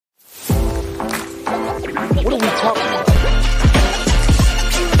What are we talking about?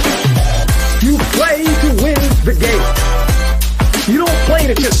 You play to win the game. You don't play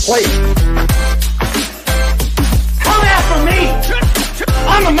to just play. Come after me!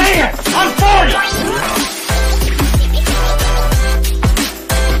 I'm a man! I'm for you!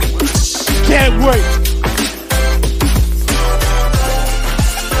 Can't wait!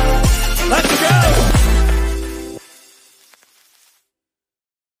 Let's go!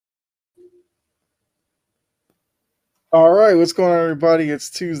 All right, what's going on, everybody? It's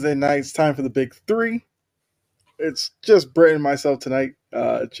Tuesday night. It's time for the Big Three. It's just Brett and myself tonight.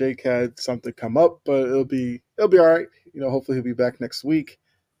 Jake had something come up, but it'll be all right. Hopefully he'll be back next week.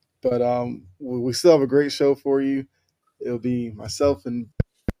 But we still have a great show for you. It'll be myself and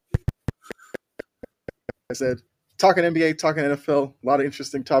I said talking NBA, talking NFL. A lot of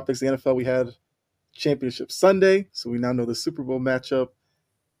interesting topics. The NFL, we had Championship Sunday, so we now know the Super Bowl matchup.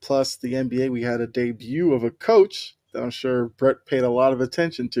 Plus the NBA, we had a debut of a coach that I'm sure Brett paid a lot of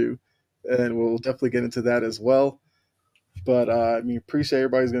attention to, and we'll definitely get into that as well. But appreciate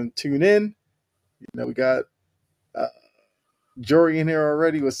everybody's going to tune in. We got Jory in here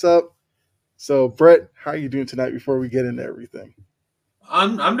already. What's up? So, Brett, how are you doing tonight before we get into everything?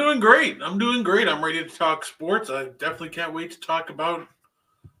 I'm doing great. I'm ready to talk sports. I definitely can't wait to talk about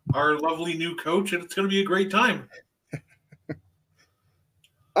our lovely new coach, and it's going to be a great time.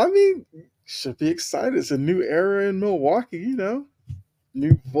 Should be excited. It's a new era in Milwaukee,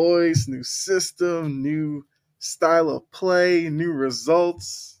 New voice, new system, new style of play, new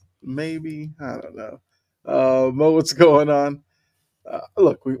results, maybe. I don't know. Mo, what's going on?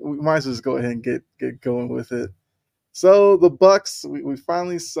 Look, we might as well just go ahead and get going with it. So the Bucks, we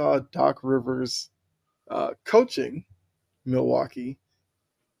finally saw Doc Rivers coaching Milwaukee.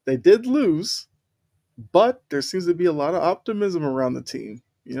 They did lose, but there seems to be a lot of optimism around the team.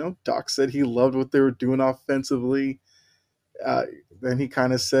 Doc said he loved what they were doing offensively. Then he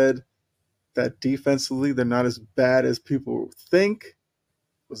kind of said that defensively they're not as bad as people think.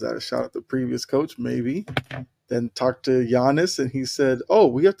 Was that a shot at the previous coach? Maybe. Then talked to Giannis, and he said,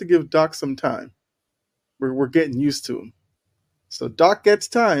 we have to give Doc some time. We're getting used to him. So Doc gets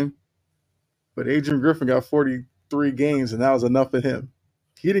time, but Adrian Griffin got 43 games, and that was enough of him.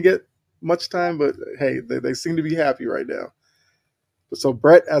 He didn't get much time, but hey, they seem to be happy right now. So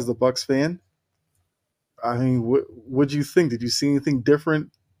Brett, as the Bucks fan, what'd you think? Did you see anything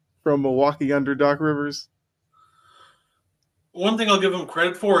different from Milwaukee under Doc Rivers? One thing I'll give him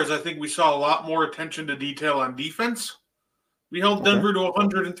credit for is I think we saw a lot more attention to detail on defense. We held Denver to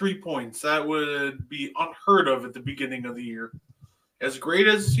 103 points. That would be unheard of at the beginning of the year. As great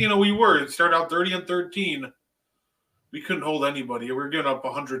as we were, it started out 30-13. We couldn't hold anybody. We were giving up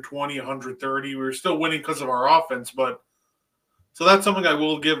 120, 130. We were still winning because of our offense, but so that's something I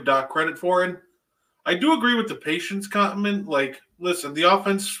will give Doc credit for. And I do agree with the patience comment. Listen, the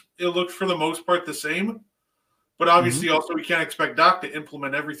offense, it looked for the most part the same. But obviously also we can't expect Doc to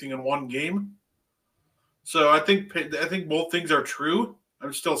implement everything in one game. So I think both things are true.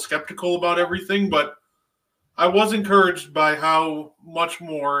 I'm still skeptical about everything, but I was encouraged by how much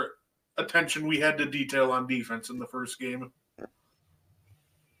more attention we had to detail on defense in the first game.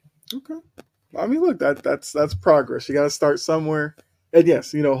 Okay. Look, that's progress. You got to start somewhere. And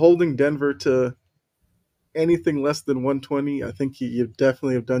yes, holding Denver to anything less than 120, I think you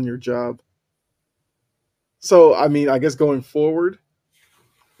definitely have done your job. So, I guess going forward,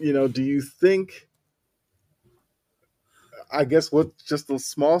 do you think, with just the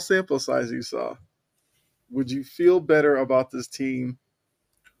small sample size you saw, would you feel better about this team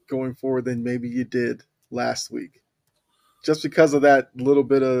going forward than maybe you did last week? Just because of that little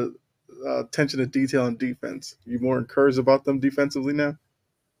bit of attention to detail and defense. You more encouraged about them defensively now?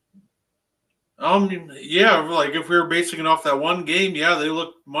 Yeah, if we were basing it off that one game, yeah, they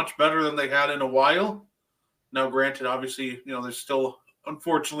look much better than they had in a while. Now, granted, obviously, there's still,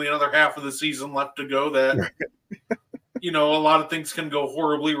 unfortunately, another half of the season left to go that, a lot of things can go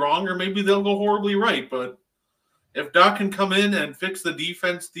horribly wrong, or maybe they'll go horribly right. But if Doc can come in and fix the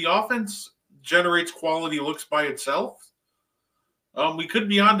defense, the offense generates quality looks by itself. We could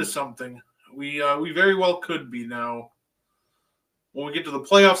be onto something. We very well could be now. When we get to the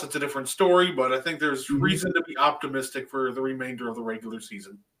playoffs, it's a different story, but I think there's reason to be optimistic for the remainder of the regular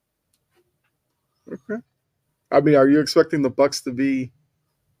season. Okay. Are you expecting the Bucks to be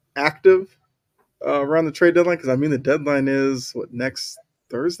active around the trade deadline? Because, the deadline is, next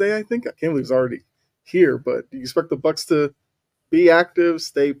Thursday, I think? I can't believe it's already here, but do you expect the Bucks to be active,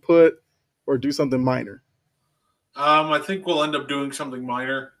 stay put, or do something minor? I think we'll end up doing something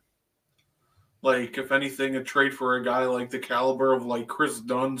minor. If anything, a trade for a guy like the caliber of Chris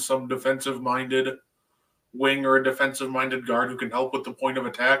Dunn, some defensive-minded wing or a defensive-minded guard who can help with the point of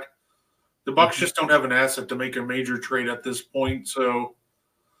attack. The Bucs just don't have an asset to make a major trade at this point, so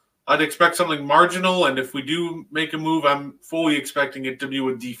I'd expect something marginal, and if we do make a move, I'm fully expecting it to be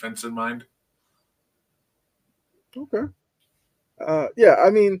with defense in mind. Okay. Yeah,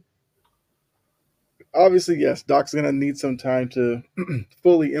 I mean, obviously, yes, Doc's going to need some time to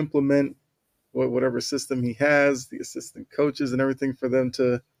fully implement whatever system he has, the assistant coaches and everything, for them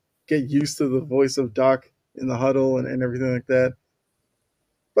to get used to the voice of Doc in the huddle and everything like that.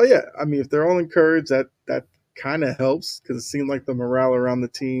 But yeah, I mean, if they're all encouraged, that kind of helps, because it seemed like the morale around the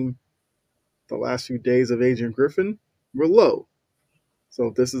team the last few days of Adrian Griffin were low. So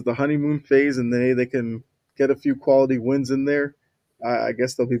if this is the honeymoon phase and they can get a few quality wins in there, I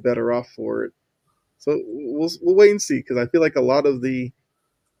guess they'll be better off for it. So we'll wait and see, because I feel like a lot of the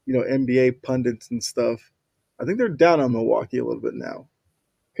NBA pundits and stuff, I think they're down on Milwaukee a little bit now,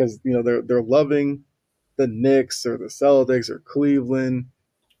 because they're loving the Knicks or the Celtics or Cleveland,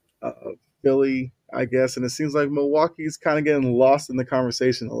 Philly, I guess, and it seems like Milwaukee's kind of getting lost in the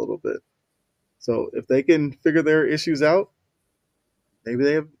conversation a little bit. So if they can figure their issues out, maybe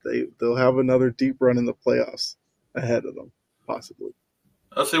they'll have another deep run in the playoffs ahead of them, possibly.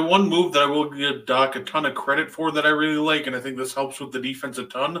 I'll say one move that I will give Doc a ton of credit for that I really like, and I think this helps with the defense a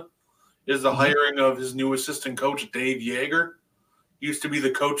ton, is the hiring of his new assistant coach, Dave Yeager. He used to be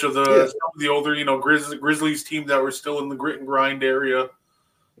the coach of the older, Grizzlies team that were still in the grit and grind area.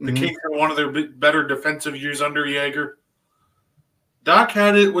 The Kings had one of their better defensive years under Yeager. Doc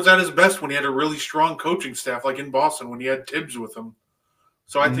was at his best when he had a really strong coaching staff, like in Boston when he had Tibbs with him.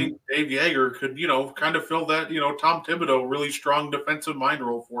 So I think Dave Yeager could, kind of fill that, Tom Thibodeau really strong defensive mind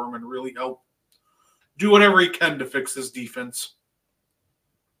role for him and really help do whatever he can to fix this defense.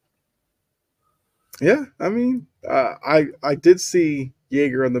 Yeah, I mean, I did see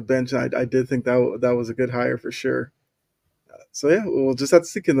Yeager on the bench, and I did think that was a good hire for sure. So yeah, we'll just have to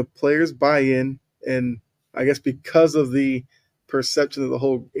see, can the players buy in, and I guess because of the perception of the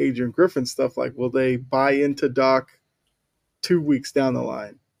whole Adrian Griffin stuff, like, will they buy into Doc 2 weeks down the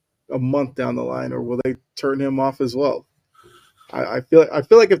line, a month down the line, or will they turn him off as well? I feel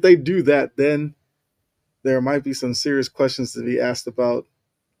like if they do that, then there might be some serious questions to be asked about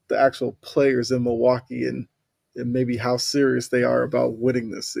the actual players in Milwaukee and maybe how serious they are about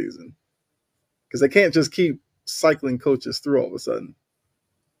winning this season, because they can't just keep cycling coaches through all of a sudden,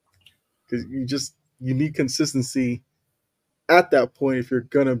 because you need consistency at that point if you're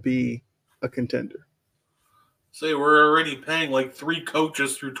gonna be a contender. Say we're already paying like 3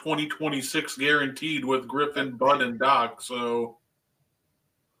 coaches through 2026 guaranteed with Griffin, Bud, and Doc, so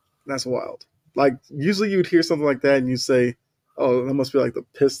that's wild. Like, usually you'd hear something like that and you say, oh, that must be like the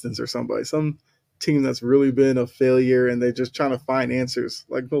Pistons or somebody, some team that's really been a failure and they're just trying to find answers.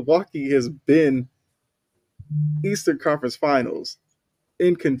 Like, Milwaukee has been Eastern Conference Finals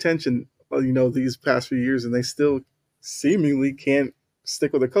in contention, these past few years, and they still seemingly can't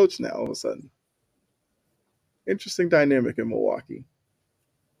stick with a coach now all of a sudden. Interesting dynamic in Milwaukee.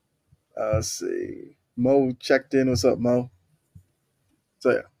 Let's see. Mo checked in. What's up, Mo?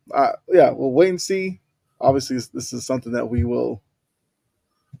 So we'll wait and see. Obviously, this is something that we will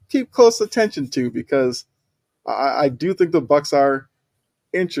keep close attention to, because I do think the Bucs are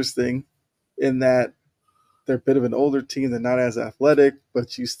interesting in that they're a bit of an older team. They're not as athletic,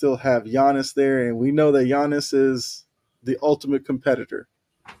 but you still have Giannis there, and we know that Giannis is the ultimate competitor.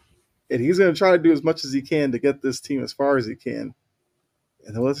 And he's going to try to do as much as he can to get this team as far as he can.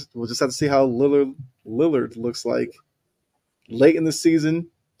 And we'll just have to see how Lillard looks like late in the season,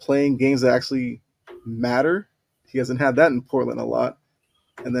 playing games that actually matter. He hasn't had that in Portland a lot.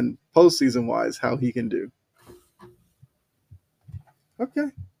 And then postseason-wise, how he can do.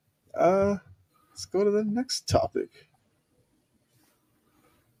 Okay. Let's go to the next topic.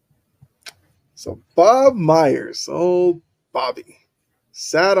 So Bob Myers, old Bobby,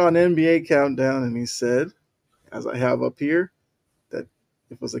 sat on NBA Countdown and he said, as I have up here, that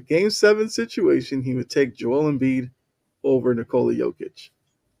if it was a Game 7 situation, he would take Joel Embiid over Nikola Jokic.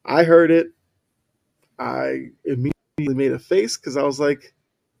 I heard it. I immediately made a face because I was like,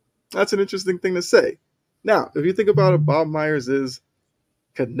 that's an interesting thing to say. Now, if you think about it, Bob Myers is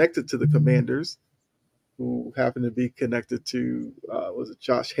connected to the Commanders, who happen to be connected to, was it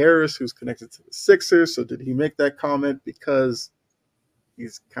Josh Harris, who's connected to the Sixers? So did he make that comment because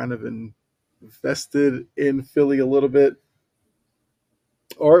he's kind of invested in Philly a little bit?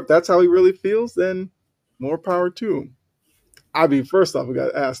 Or if that's how he really feels, then more power to him. I mean, first off, we got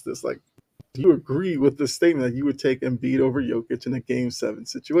to ask this, like, do you agree with the statement that you would take Embiid over Jokic in a Game 7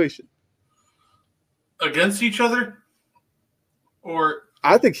 situation? Against each other? Or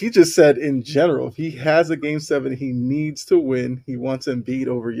I think he just said in general, if he has a game 7, he needs to win. He wants Embiid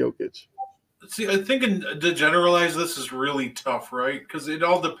over Jokic. See, I think to generalize this is really tough, right? Because it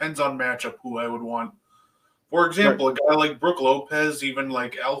all depends on matchup who I would want. For example, Right. a guy like Brook Lopez, even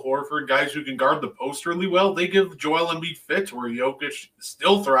like Al Horford, guys who can guard the post really well, they give Joel Embiid fits where Jokic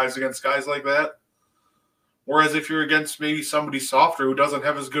still thrives against guys like that. Whereas if you're against maybe somebody softer who doesn't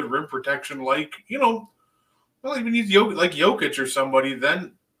have as good rim protection, like, well, even he's like Jokic or somebody,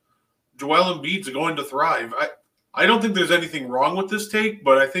 then Joel Embiid's going to thrive. I don't think there's anything wrong with this take,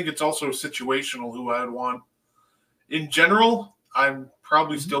 but I think it's also situational who I'd want. In general, I'm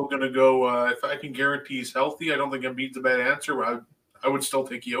probably still going to go, if I can guarantee he's healthy, I don't think Embiid's a bad answer. I would still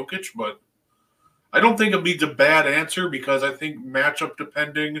take Jokic, but I don't think Embiid's a bad answer because I think matchup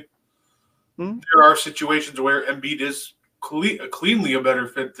depending, there are situations where Embiid is cleanly a better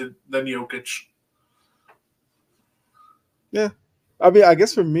fit than Jokic. Yeah. I mean, I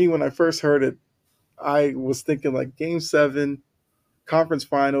guess for me, when I first heard it, I was thinking like game 7, conference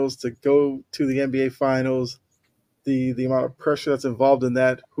finals to go to the NBA finals, the amount of pressure that's involved in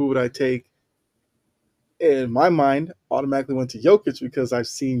that, who would I take? In my mind, automatically went to Jokic because I've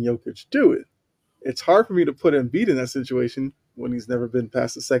seen Jokic do it. It's hard for me to put Embiid in that situation when he's never been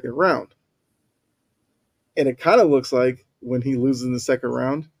past the second round. And it kind of looks like when he loses in the second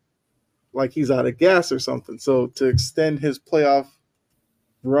round, like he's out of gas or something. So to extend his playoff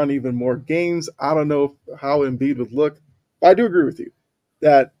run even more games, I don't know how Embiid would look. But I do agree with you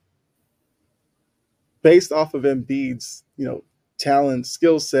that based off of Embiid's, talent,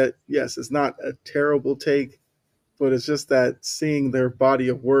 skill set, yes, it's not a terrible take, but it's just that seeing their body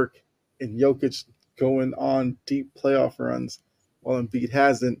of work and Jokic going on deep playoff runs while Embiid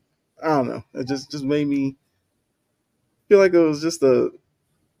hasn't, I don't know. It just made me feel like it was just a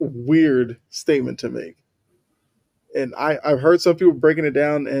weird statement to make. And I've heard some people breaking it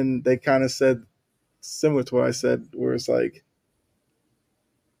down and they kind of said similar to what I said, where it's like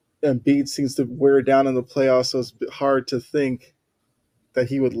Embiid seems to wear down in the playoffs, so it's hard to think that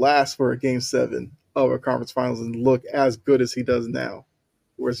he would last for a game 7 of a conference finals and look as good as he does now.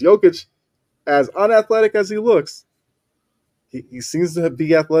 Whereas Jokic, as unathletic as he looks, he seems to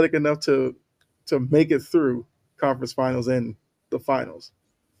be athletic enough to make it through conference finals and the finals.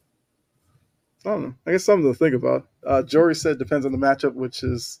 I don't know. I guess something to think about. Jory said depends on the matchup, which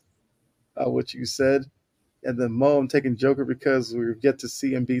is what you said. And then Mo, I'm taking Joker because we get to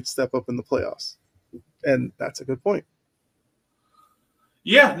see Embiid step up in the playoffs. And that's a good point.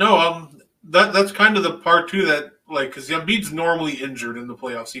 Yeah, no, that's kind of the part too that because Embiid's normally injured in the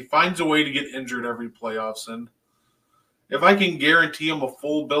playoffs. He finds a way to get injured every playoffs, and if I can guarantee him a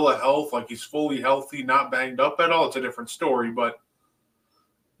full bill of health, like he's fully healthy, not banged up at all, it's a different story. But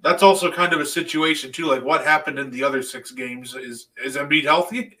that's also kind of a situation too. Like what happened in the other 6 games? Is Embiid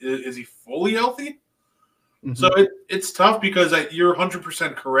healthy? Is he fully healthy? Mm-hmm. So it's tough because you're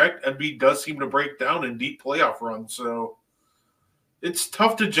 100% correct. Embiid does seem to break down in deep playoff runs. So it's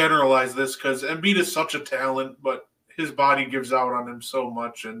tough to generalize this because Embiid is such a talent, but his body gives out on him so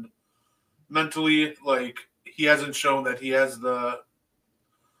much. And mentally, he hasn't shown that he has what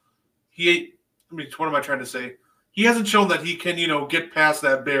am I trying to say? He hasn't shown that he can, get past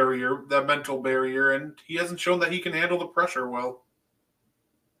that barrier, that mental barrier, and he hasn't shown that he can handle the pressure well.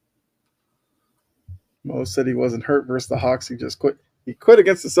 Mo said he wasn't hurt versus the Hawks. He just quit. He quit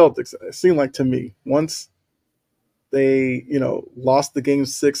against the Celtics. It seemed like to me once they, lost the game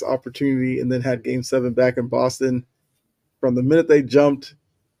 6 opportunity and then had game 7 back in Boston. From the minute they jumped,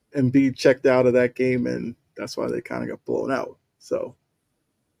 Embiid checked out of that game, and that's why they kind of got blown out. So,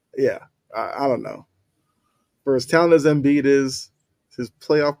 yeah, I don't know. For as talented as Embiid is, his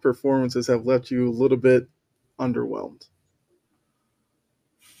playoff performances have left you a little bit underwhelmed.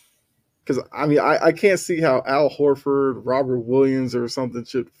 Because, I can't see how Al Horford, Robert Williams, or something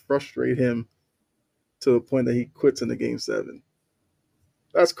should frustrate him to the point that he quits in the game 7.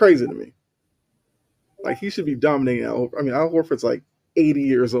 That's crazy to me. He should be dominating Al Horford. Al Horford's 80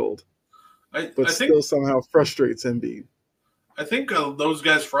 years old, but still somehow frustrates Embiid. I think those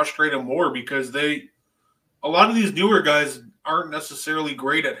guys frustrate him more because a lot of these newer guys aren't necessarily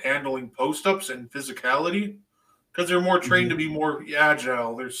great at handling post-ups and physicality because they're more trained to be more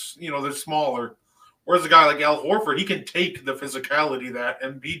agile. They're smaller. Whereas a guy like Al Horford, he can take the physicality that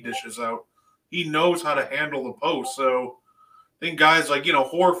Embiid dishes out. He knows how to handle the post. So I think guys like,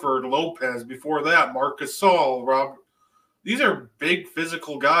 Horford, Lopez, before that, Marcus Gasol, Rob, these are big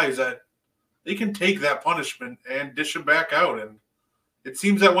physical guys that they can take that punishment and dish it back out. And it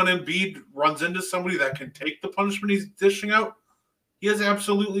seems that when Embiid runs into somebody that can take the punishment he's dishing out, he has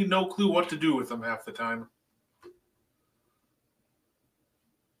absolutely no clue what to do with them half the time.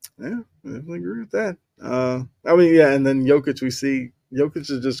 Yeah, I definitely agree with that. I mean, yeah, and then Jokic, we see Jokic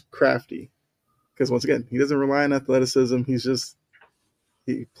is just crafty because once again, he doesn't rely on athleticism.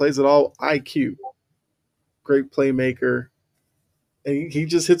 He plays it all IQ. Great playmaker, and he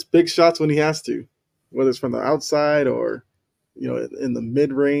just hits big shots when he has to, whether it's from the outside or in the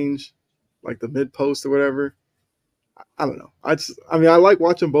mid range, like the mid post or whatever. I don't know. I mean, I like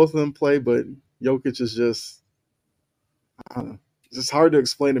watching both of them play, but Jokic is just, I don't know. It's just hard to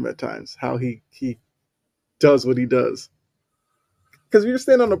explain him at times how he does what he does. Because you're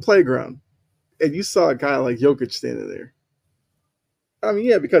standing on the playground and you saw a guy like Jokic standing there. I mean,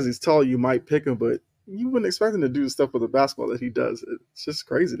 yeah, because he's tall, you might pick him, but you wouldn't expect him to do the stuff with the basketball that he does. It's just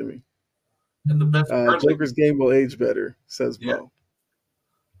crazy to me. And the best part, Joker's game will age better, says yeah. Mo.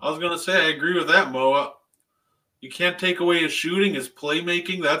 I was going to say, I agree with that, Mo. You can't take away his shooting, his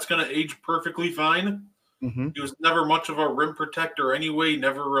playmaking. That's going to age perfectly fine. Mm-hmm. He was never much of a rim protector anyway. He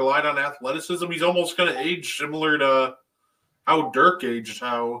never relied on athleticism. He's almost going to age similar to how Dirk aged.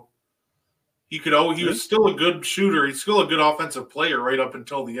 How he was still a good shooter. He's still a good offensive player right up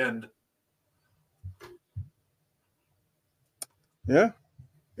until the end. Yeah,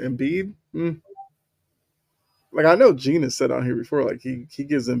 Embiid. Like I know Gene has said on here before, like he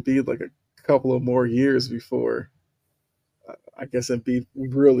gives Embiid like a couple of more years before I guess Embiid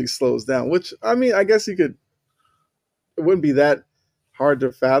really slows down. Which I mean, I guess it wouldn't be that hard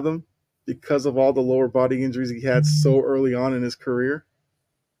to fathom because of all the lower body injuries he had so early on in his career.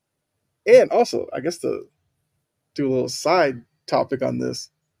 And also, I guess to do a little side topic on this,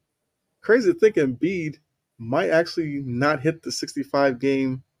 crazy to think Embiid might actually not hit the 65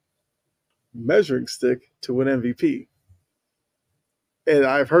 game measuring stick to win MVP. And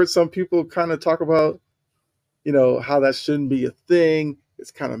I've heard some people kind of talk about, how that shouldn't be a thing.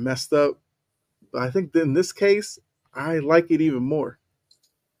 It's kind of messed up. But I think that in this case, I like it even more.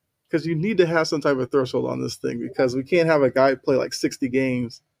 Because you need to have some type of threshold on this thing because we can't have a guy play like 60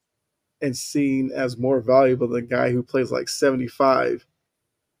 games and seen as more valuable than a guy who plays like 75.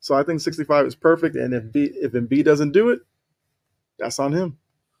 So I think 65 is perfect. And if Embiid doesn't do it, that's on him.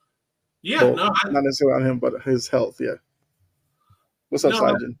 Yeah, well, not necessarily on him, but his health. Yeah. What's up,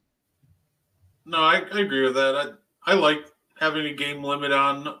 Sajin? No, I agree with that. I like having a game limit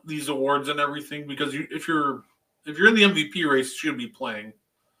on these awards and everything because if you're in the MVP race, you should be playing.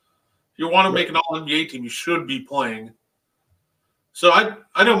 If you want to make an All-NBA team, you should be playing. So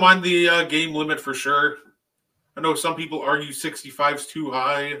I don't mind the game limit for sure. I know some people argue 65 is too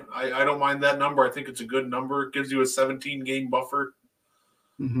high. I don't mind that number. I think it's a good number. It gives you a 17-game buffer.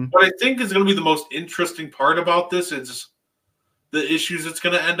 Mm-hmm. What I think is going to be the most interesting part about this is the issues it's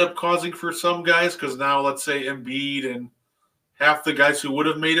going to end up causing for some guys because now let's say Embiid and half the guys who would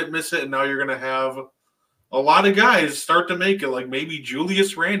have made it miss it, and now you're going to have a lot of guys start to make it, like maybe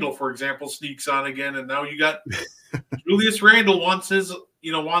Julius Randle, for example, sneaks on again, and now you got Julius Randle wants his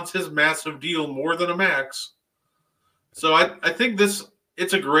massive deal more than a max. So I think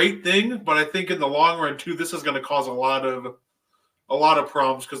it's a great thing, but I think in the long run too, this is going to cause a lot of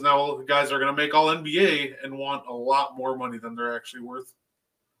problems because now the guys are going to make all NBA and want a lot more money than they're actually worth.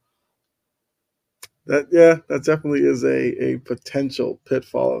 That definitely is a potential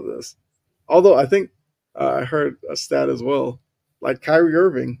pitfall of this. Although I think I heard a stat as well, like Kyrie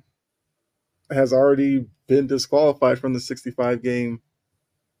Irving has already been disqualified from the 65 game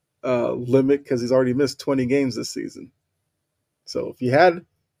limit because he's already missed 20 games this season. So if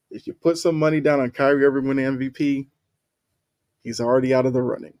you put some money down on Kyrie Irving winning MVP, he's already out of the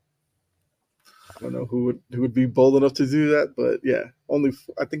running. I don't know who would be bold enough to do that, but yeah,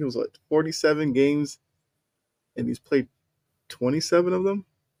 I think it was 47 games, and he's played 27 of them,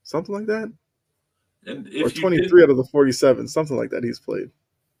 something like that. And or 23 out of the 47, something like that he's played.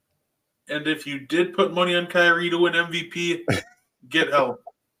 And if you did put money on Kyrie to win MVP, get help.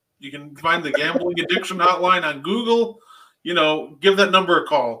 You can find the gambling addiction hotline on Google. Give that number a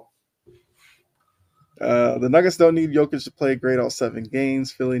call. The Nuggets don't need Jokic to play great all 7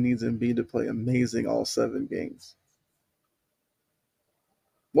 games. Philly needs Embiid to play amazing all 7 games.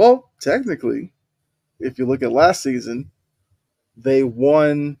 Well, technically, if you look at last season, they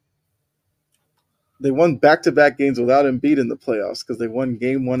won back-to-back games without Embiid in the playoffs because they won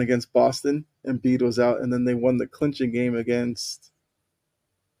game 1 against Boston. Embiid was out, and then they won the clinching game against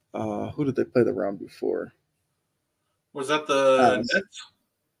who did they play the round before? Was that the Nets?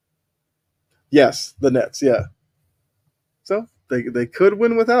 Yes, the Nets, yeah. So they could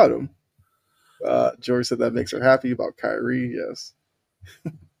win without him. Jory said that makes her happy about Kyrie, yes.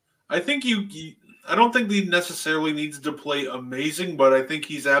 I think I don't think he necessarily needs to play amazing, but I think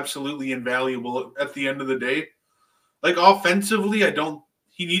he's absolutely invaluable at the end of the day. Like offensively,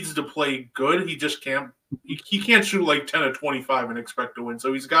 he needs to play good. He just can't. He can't shoot like 10 of 25 and expect to win.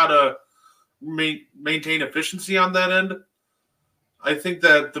 So he's got to maintain efficiency on that end. I think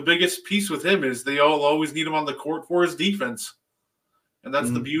that the biggest piece with him is they all always need him on the court for his defense. And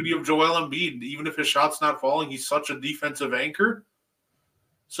that's the beauty of Joel Embiid. Even if his shot's not falling, he's such a defensive anchor.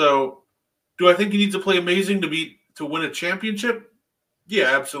 So do I think he needs to play amazing to win a championship?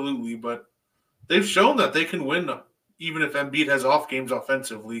 Yeah, absolutely. But they've shown that they can win even if Embiid has off games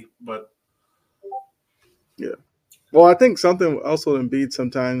offensively. But yeah. Well, I think something else with Embiid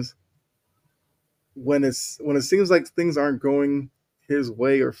sometimes when it seems like things aren't going his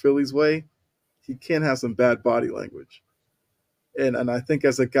way or Philly's way, he can have some bad body language. And I think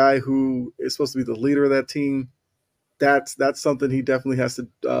as a guy who is supposed to be the leader of that team, that's something he definitely has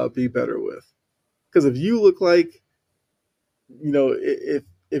to be better with. Because if you look like,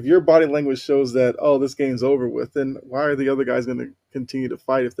 if your body language shows that, oh, this game's over with, then why are the other guys going to continue to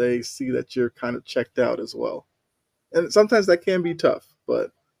fight if they see that you're kind of checked out as well? And sometimes that can be tough,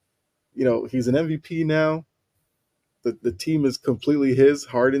 but he's an MVP now. The team is completely his.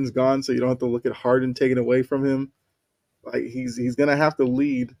 Harden's gone, so you don't have to look at Harden taken away from him. Like he's going to have to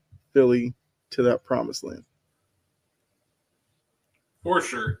lead Philly to that promised land. For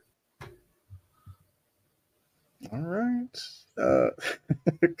sure. All right.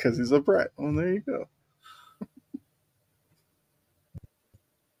 Because he's a brat. Well, there you go.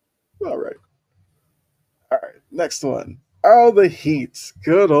 All right. Next one. Oh, the Heat.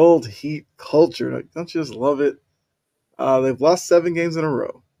 Good old Heat culture. Don't you just love it? They've lost 7 games in a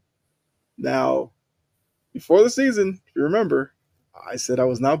row. Now, before the season, if you remember, I said I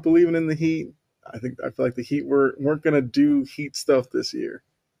was not believing in the Heat. I feel like the Heat weren't going to do Heat stuff this year.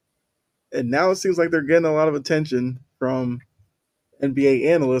 And now it seems like they're getting a lot of attention from NBA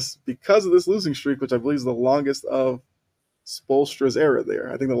analysts because of this losing streak, which I believe is the longest of Spoelstra's era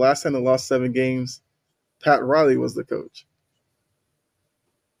there. I think the last time they lost 7 games, Pat Riley was the coach.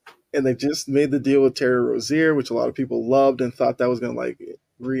 And they just made the deal with Terry Rozier, which a lot of people loved and thought that was going to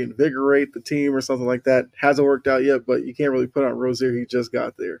reinvigorate the team or something like that. Hasn't worked out yet, but you can't really put on Rozier. He just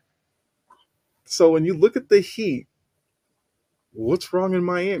got there. So when you look at the Heat, what's wrong in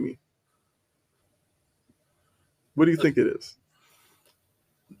Miami? What do you think it is?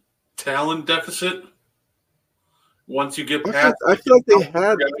 Talent deficit. Once you get past, I feel like they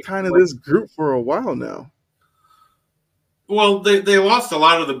had kind of this group for a while now. Well, they lost a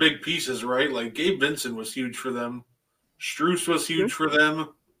lot of the big pieces, right? Like Gabe Vincent was huge for them. Strus was huge for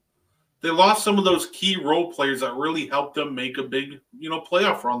them. They lost some of those key role players that really helped them make a big,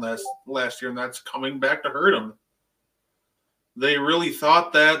 playoff run last year, and that's coming back to hurt them. They really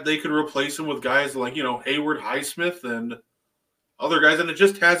thought that they could replace him with guys like, Hayward, Highsmith, and other guys, and it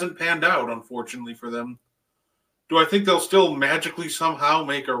just hasn't panned out, unfortunately, for them. Do I think they'll still magically somehow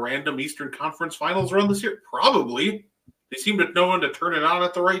make a random Eastern Conference Finals run this year? Probably. They seem to know when to turn it on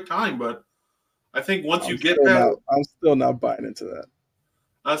at the right time, but I think once you get past... I'm still not buying into that.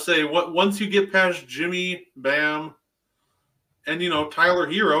 I say once you get past Jimmy, Bam, and, Tyler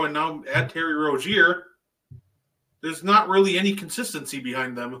Hero, and now add Terry Rozier, there's not really any consistency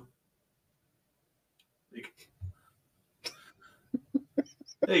behind them.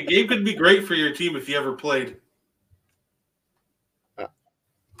 Hey, Gabe could be great for your team if he ever played.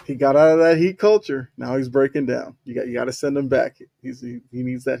 He got out of that Heat culture. Now he's breaking down. You got to send him back. He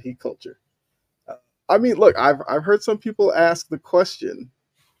needs that Heat culture. I mean, look, I've heard some people ask the question: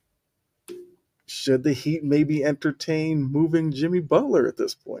 should the Heat maybe entertain moving Jimmy Butler at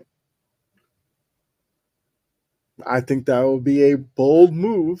this point? I think that would be a bold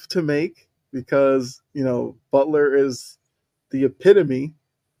move to make because Butler is the epitome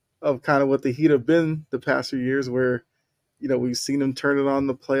of kind of what the Heat have been the past few years, where we've seen him turn it on in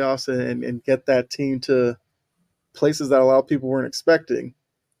the playoffs and get that team to places that a lot of people weren't expecting.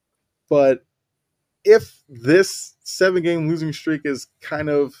 But if this 7-game losing streak is kind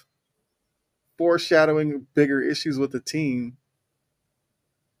of foreshadowing bigger issues with the team,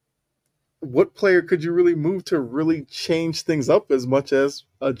 what player could you really move to really change things up as much as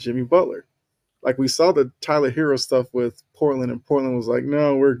a Jimmy Butler? Like we saw the Tyler Hero stuff with Portland, and Portland was like,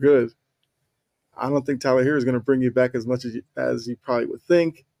 no, we're good. I don't think Tyler Hero is going to bring you back as much as you probably would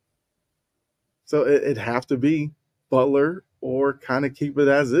think. So it'd have to be Butler or kind of keep it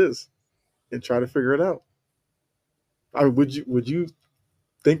as is and try to figure it out. I mean, would you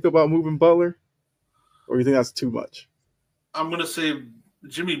think about moving Butler, or you think that's too much? I'm going to say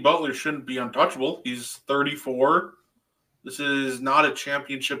Jimmy Butler shouldn't be untouchable. He's 34. This is not a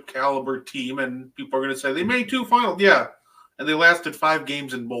championship caliber team, and people are going to say they made 2 finals. Yeah, and they lasted 5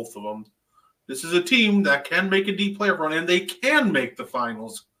 games in both of them. This is a team that can make a deep playoff run, and they can make the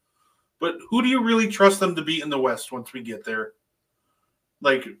finals. But who do you really trust them to beat in the West once we get there?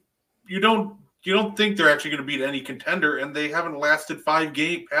 Like, you don't think they're actually going to beat any contender, and they haven't lasted 5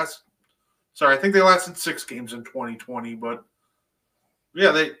 games past. Sorry, I think they lasted 6 games in 2020, but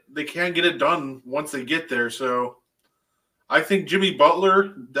yeah, they can get it done once they get there. So I think Jimmy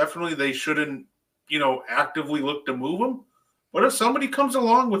Butler, definitely they shouldn't, actively look to move him. But if somebody comes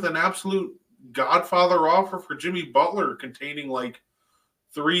along with an absolute Godfather offer for Jimmy Butler containing like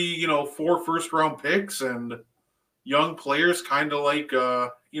 3, 4 first-round picks and young players, kind of like,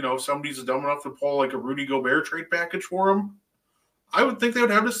 somebody's dumb enough to pull like a Rudy Gobert trade package for him, I would think they would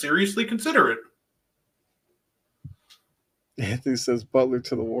have to seriously consider it. Anthony says Butler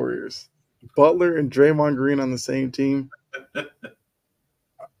to the Warriors. Butler and Draymond Green on the same team.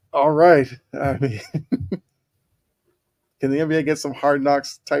 All right. I mean, can the NBA get some Hard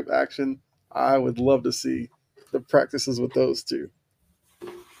Knocks type action? I would love to see the practices with those two.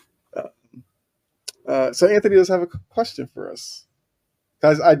 So Anthony does have a question for us.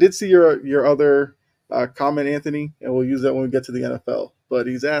 Guys, I did see your other comment, Anthony, and we'll use that when we get to the NFL. But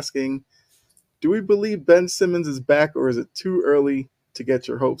he's asking, do we believe Ben Simmons is back, or is it too early to get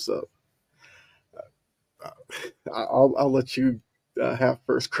your hopes up? I'll let you have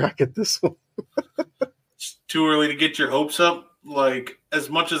first crack at this one. It's too early to get your hopes up. Like, as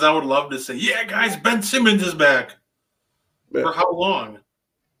much as I would love to say, yeah, guys, Ben Simmons is back. Yeah. For how long?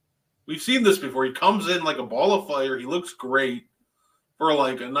 We've seen this before. He comes in like a ball of fire. He looks great for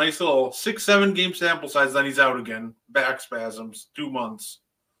like a nice little 6-7 game sample size. Then he's out again. Back spasms, 2 months.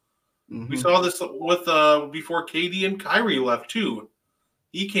 Mm-hmm. We saw this with before KD and Kyrie left too.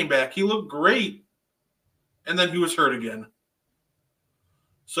 He came back. He looked great. And then he was hurt again.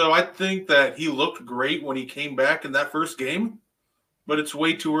 So I think that he looked great when he came back in that first game. But it's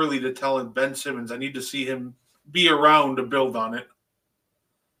way too early to tell him Ben Simmons. I need to see him be around to build on it.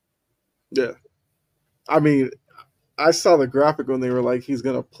 Yeah. I mean, I saw the graphic when they were like, he's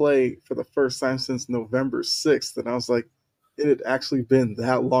going to play for the first time since November 6th. And I was like, it had actually been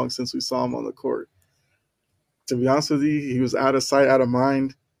that long since we saw him on the court. To be honest with you, he was out of sight, out of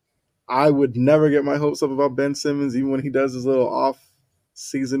mind. I would never get my hopes up about Ben Simmons, even when he does his little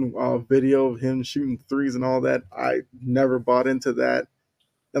off-season video of him shooting threes and all that. I never bought into that.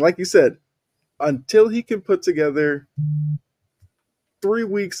 And like you said, until he can put together 3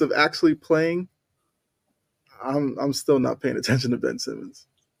 weeks of actually playing, I'm still not paying attention to Ben Simmons.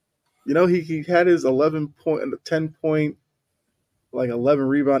 He had his 10 point, like 11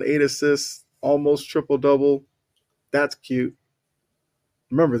 rebound, 8 assists, almost triple-double. That's cute.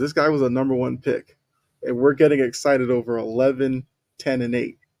 Remember, this guy was a number 1 pick, and we're getting excited over 11, 10, and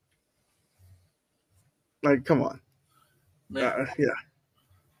 8. Like, come on. Yeah.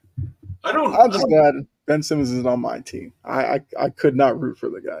 I'm just glad Ben Simmons is on my team. I could not root for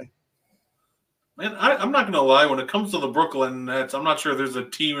the guy. Man, I'm not going to lie. When it comes to the Brooklyn Nets, I'm not sure there's a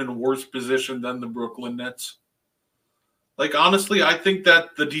team in worse position than the Brooklyn Nets. Like, honestly, I think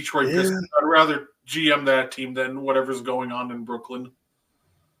that the Detroit Pistons, I'd rather GM that team than whatever's going on in Brooklyn.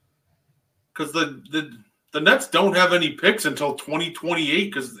 Because the Nets don't have any picks until 2028,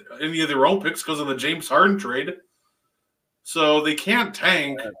 because any of their own picks because of the James Harden trade. So they can't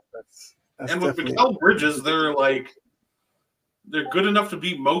tank. That's and with Mikal Bridges, they're good enough to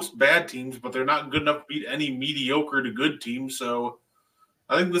beat most bad teams, but they're not good enough to beat any mediocre to good teams. So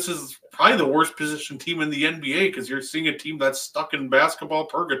I think this is probably the worst positioned team in the NBA, because you're seeing a team that's stuck in basketball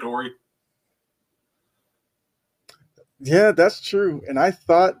purgatory. Yeah, that's true. And I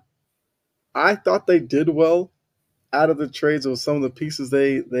thought they did well out of the trades with some of the pieces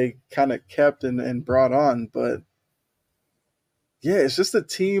they kind of kept and brought on. But yeah, it's just a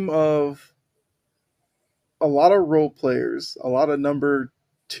team of a lot of role players, a lot of number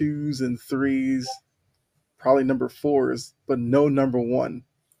 2s and 3s, probably number 4s, but no number 1.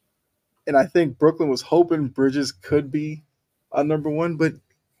 And I think Brooklyn was hoping Bridges could be a number 1, but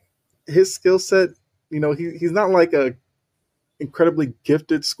his skill set, he's not like a incredibly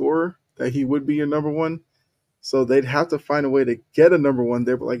gifted scorer that he would be your number 1. So they'd have to find a way to get a number 1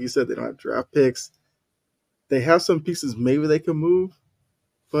 there. But like you said, they don't have draft picks. They have some pieces maybe they can move.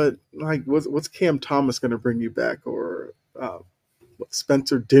 But like, what's Cam Thomas going to bring you back? Or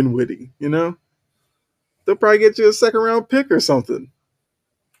Spencer Dinwiddie, They'll probably get you a 2nd-round pick or something.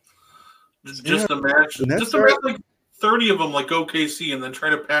 Just imagine like 30 of them like OKC and then try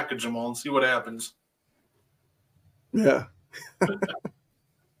to package them all and see what happens. Yeah.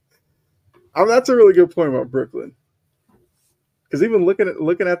 That's a really good point about Brooklyn. Because even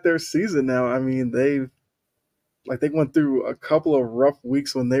looking at their season now, I mean, Like they went through a couple of rough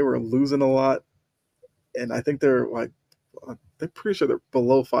weeks when they were losing a lot, and I think they're pretty sure they're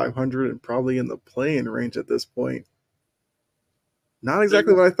below 500 and probably in the play-in range at this point. Not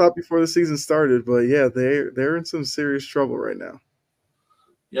exactly what I thought before the season started, but yeah, they're in some serious trouble right now.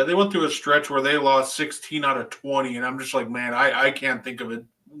 Yeah, they went through a stretch where they lost 16 out of 20, and I'm just like, man, I can't think of a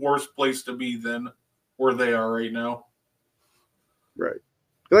worse place to be than where they are right now. Right.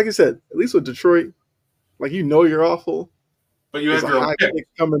 Like I said, at least with Detroit, like you're awful, but you have your own pick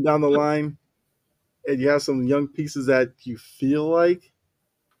coming down the line, and you have some young pieces that you feel like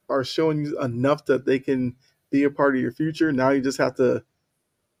are showing you enough that they can be a part of your future. Now you just have to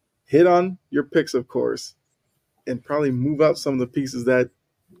hit on your picks, of course, and probably move out some of the pieces that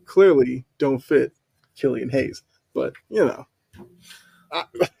clearly don't fit Killian Hayes. But,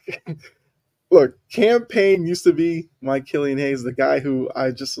 look, Campaign used to be my Killian Hayes, the guy who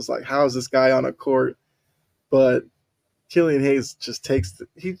I just was like, how is this guy on a court? But Killian Hayes just takes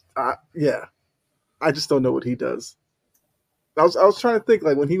I just don't know what he does. I was trying to think,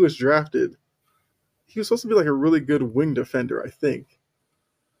 like, when he was drafted, he was supposed to be like a really good wing defender, I think.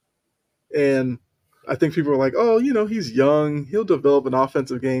 And I think people were like, oh, he's young. He'll develop an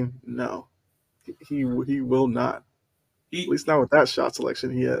offensive game. No, he will not. At least not with that shot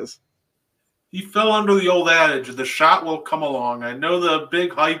selection he has. He fell under the old adage, the shot will come along. I know the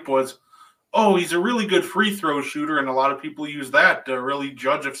big hype was, oh, he's a really good free throw shooter, and a lot of people use that to really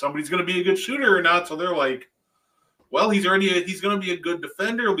judge if somebody's going to be a good shooter or not. So they're like, well, he's going to be a good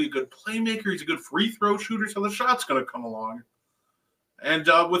defender. He'll be a good playmaker. He's a good free throw shooter, so the shot's going to come along. And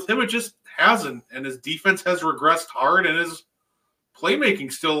with him, it just hasn't. And his defense has regressed hard, and his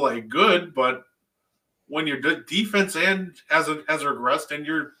playmaking still good. But when your defense has regressed, and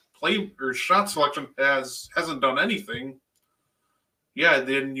your shot selection hasn't done anything, yeah,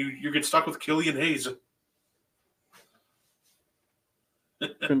 then you get stuck with Killian Hayes.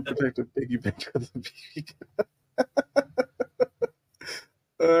 Couldn't protect a piggy bank with a piggy.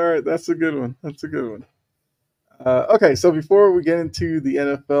 All right, that's a good one. Okay, so before we get into the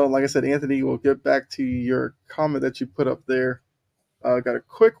NFL, like I said, Anthony, we'll get back to your comment that you put up there. Got a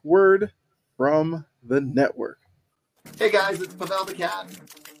quick word from the network. Hey guys, it's Pavel the Cat.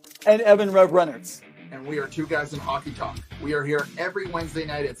 And Evan Rev Reynolds. And we are Two Guys in Hockey Talk. We are here every Wednesday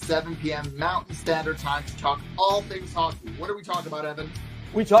night at 7 p.m. Mountain Standard Time to talk all things hockey. What do we talk about, Evan?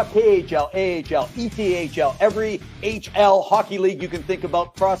 We talk KHL, AHL, ECHL, every HL hockey league you can think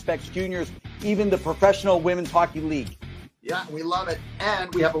about, prospects, juniors, even the professional women's hockey league. Yeah, we love it.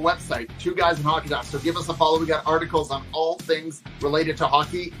 And we have a website, Two Guys in Hockey Talk. So give us a follow. We got articles on all things related to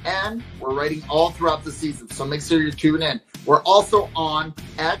hockey, and we're writing all throughout the season. So make sure you tune in. We're also on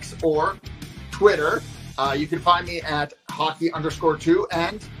X or Twitter. You can find me at hockey_2,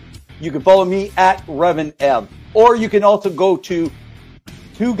 and you can follow me at RevanEv. Or you can also go to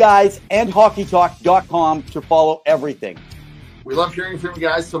twoguysandhockeytalk.com to follow everything. We love hearing from you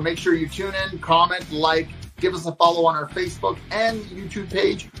guys, so make sure you tune in, comment, like, give us a follow on our Facebook and YouTube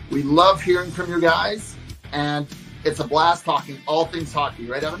page. We love hearing from you guys, and it's a blast talking all things hockey,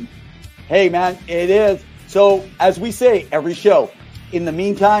 right, Evan? Hey, man, it is. So, as we say every show, in the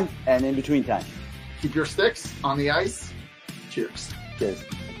meantime and in between time, keep your sticks on the ice. Cheers. Cheers.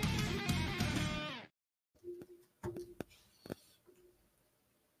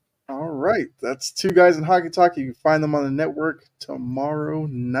 All right, that's Two Guys in Hockey Talk. You can find them on the network tomorrow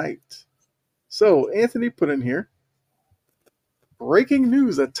night. So, Anthony put in here, breaking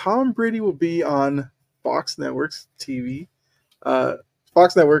news that Tom Brady will be on Fox Network's TV,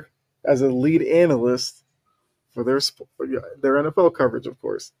 Fox Network as a lead analyst for their NFL coverage, of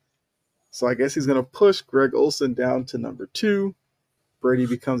course. So I guess he's going to push Greg Olsen down to number 2. Brady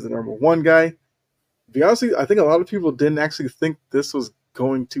becomes the number 1 guy. To be honest with you, I think a lot of people didn't actually think this was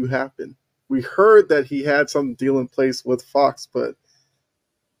going to happen. We heard that he had some deal in place with Fox, but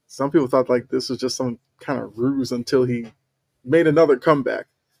some people thought like this was just some kind of ruse until he made another comeback.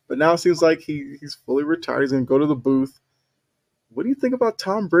 But now it seems like he's fully retired. He's going to go to the booth. What do you think about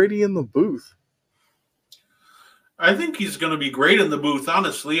Tom Brady in the booth? I think he's going to be great in the booth,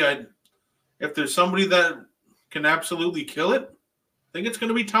 honestly. If there's somebody that can absolutely kill it, I think it's going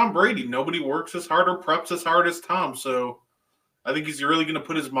to be Tom Brady. Nobody works as hard or preps as hard as Tom, so I think he's really going to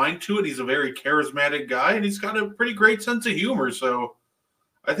put his mind to it. He's a very charismatic guy, and he's got a pretty great sense of humor, so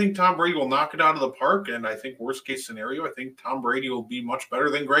I think Tom Brady will knock it out of the park, and I think worst case scenario, I think Tom Brady will be much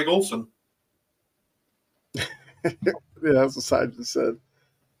better than Greg Olsen. Yeah, that's what Simon said.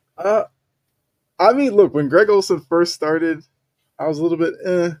 I mean, look, when Greg Olsen first started, I was a little bit,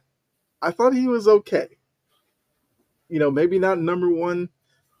 I thought he was okay. Maybe not number 1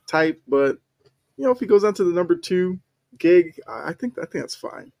 type, but, if he goes on to the number 2 gig, I think that's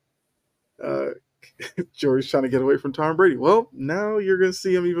fine. Joey's trying to get away from Tom Brady. Well, now you're going to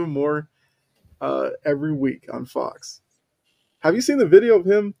see him even more every week on Fox. Have you seen the video of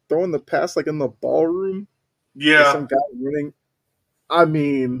him throwing the pass like in the ballroom? Yeah. Some guy running. I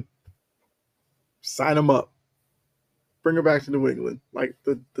mean, sign him up. Bring him back to New England. Like,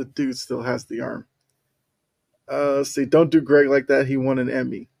 the dude still has the arm. See, don't do Greg like that. He won an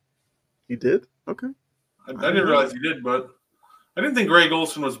Emmy. He did? Okay. I didn't realize he did, but I didn't think Greg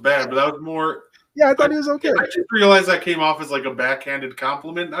Olsen was bad, but that was more. Yeah, I thought he was okay. I just realized that came off as like a backhanded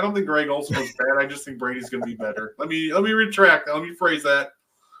compliment. I don't think Greg Olsen was bad. I just think Brady's going to be better. Let me retract. Let me phrase that.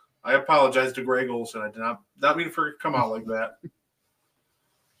 I apologize to Greg Olsen. I did not mean for it to come out like that.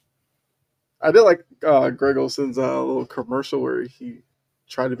 I did like Greg Olsen's little commercial where he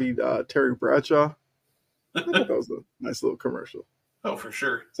tried to be Terry Bradshaw. I thought that was a nice little commercial. Oh, for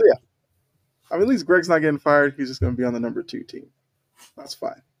sure. So, yeah. I mean, at least Greg's not getting fired. He's just going to be on the number 2 team. That's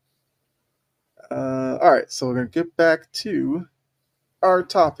fine. All right, so we're going to get back to our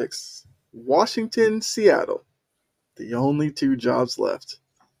topics. Washington, Seattle. The only 2 jobs left.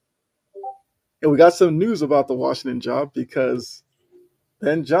 And we got some news about the Washington job because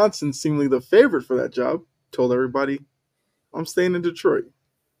Ben Johnson, seemingly the favorite for that job, told everybody, I'm staying in Detroit.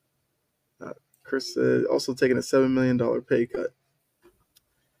 Chris said also taking a $7 million pay cut.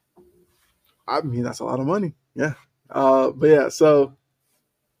 I mean, that's a lot of money. Yeah. But yeah, so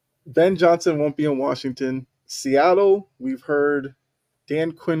Ben Johnson won't be in Washington. Seattle, we've heard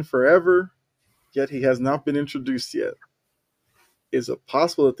Dan Quinn forever, yet he has not been introduced yet. Is it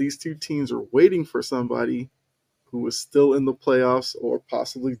possible that these 2 teams are waiting for somebody who is still in the playoffs or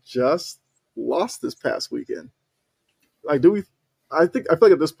possibly just lost this past weekend? Like, I feel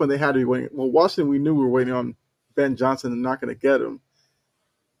like at this point they had to be waiting. Well, Washington, we knew we were waiting on Ben Johnson and not going to get him.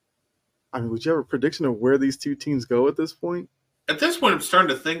 I mean, would you have a prediction of where these 2 teams go at this point? At this point, I'm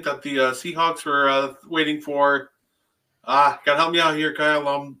starting to think that the Seahawks were waiting for. Gotta help me out here,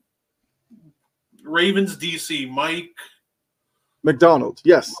 Kyle. Ravens DC, Mike McDonald.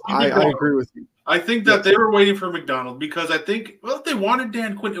 Yes, I agree with you. I think that they were waiting for McDonald because I think, well, if they wanted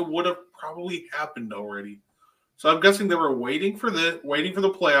Dan Quinn, it would have probably happened already. So I'm guessing they were waiting for the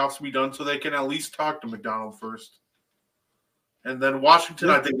playoffs to be done so they can at least talk to McDonald first. And then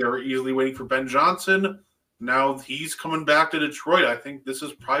Washington, I think they were easily waiting for Ben Johnson. Now he's coming back to Detroit. I think this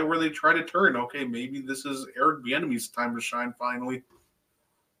is probably where they try to turn. Okay, maybe this is Eric Bieniemy's time to shine finally.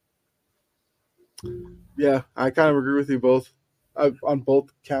 Yeah, I kind of agree with you both on both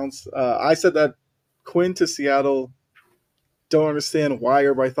counts. I said that Quinn to Seattle, don't understand why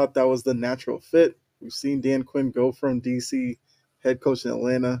everybody thought that was the natural fit. We've seen Dan Quinn go from DC, head coach in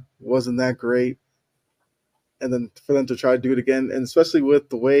Atlanta, wasn't that great. And then for them to try to do it again, and especially with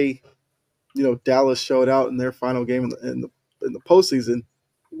the way, Dallas showed out in their final game in the postseason,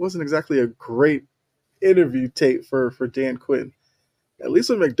 it wasn't exactly a great interview tape for Dan Quinn. At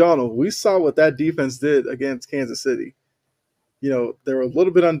least with McDonald, we saw what that defense did against Kansas City. They were a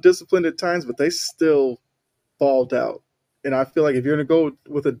little bit undisciplined at times, but they still balled out. And I feel like if you're going to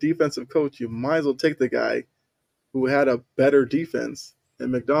go with a defensive coach, you might as well take the guy who had a better defense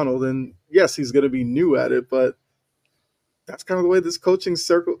than McDonald. And yes, he's going to be new at it, but that's kind of the way this coaching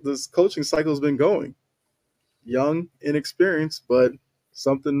cycle has been going. Young, inexperienced, but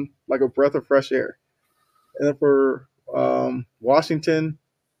something like a breath of fresh air. And then for Washington,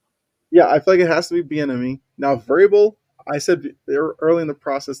 yeah, I feel like it has to be Bieniemy. Now, Vrabel, I said they were early in the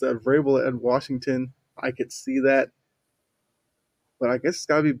process that Vrabel at Washington, I could see that. But I guess it's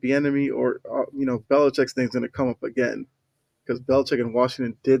got to be Bieniemy or, Belichick's name's going to come up again. Because Belichick and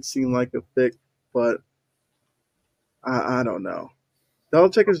Washington did seem like a fit, but I don't know.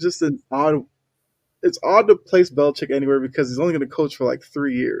 Belichick is just it's odd to place Belichick anywhere because he's only going to coach for like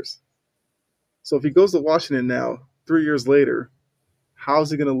 3 years. So if he goes to Washington now, 3 years later, how's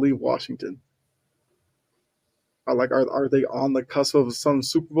he going to leave Washington? Are they on the cusp of some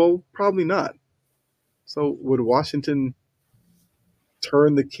Super Bowl? Probably not. So would Washington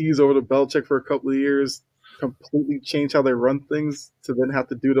turn the keys over to Belichick for a couple of years, completely change how they run things to then have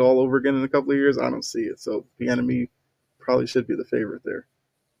to do it all over again in a couple of years? I don't see it. So Bieniemy probably should be the favorite there.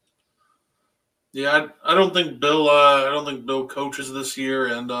 Yeah, I don't think Bill coaches this year,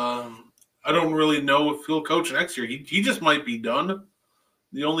 and I don't really know if he'll coach next year. He just might be done.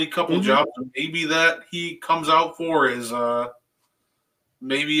 The only couple jobs maybe that he comes out for is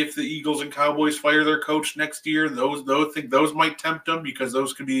maybe if the Eagles and Cowboys fire their coach next year, those might tempt him because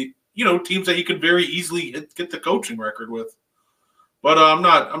those could be teams that he could very easily get the coaching record with. But I'm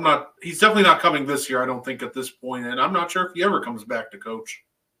not. He's definitely not coming this year. I don't think at this point, and I'm not sure if he ever comes back to coach.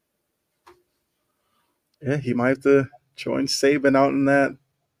 Yeah, he might have to join Saban out in that,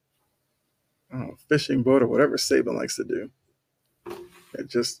 I don't know, fishing boat or whatever Saban likes to do. And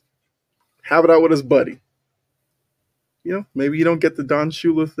just have it out with his buddy. Maybe you don't get the Don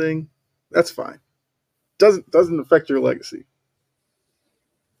Shula thing. That's fine. Doesn't affect your legacy.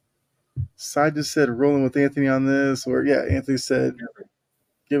 Side just said rolling with Anthony on this, or yeah, Anthony said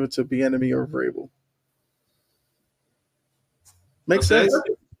give it to Bieniemy or Vrabel. Makes sense.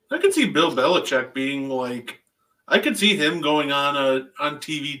 I could see Bill Belichick being like, I could see him going on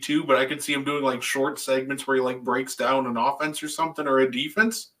TV too, but I could see him doing like short segments where he like breaks down an offense or something or a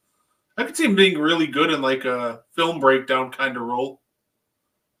defense. I could see him being really good in like a film breakdown kind of role.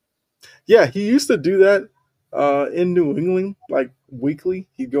 Yeah, he used to do that in New England, like weekly.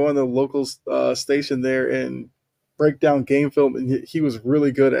 He'd go on the local station there and break down game film, and he was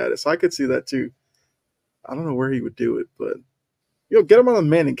really good at it. So I could see that too. I don't know where he would do it, but get him on the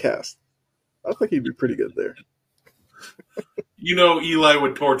Manning cast. I think he'd be pretty good there. Eli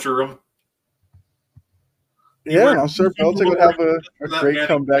would torture him. Yeah, I'm sure Belichick would have a great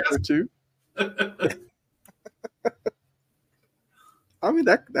comeback or two. I mean,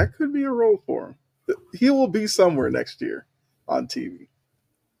 that could be a role for him. He will be somewhere next year on TV.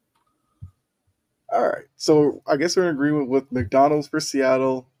 All right, so I guess we're in agreement with McDonald's for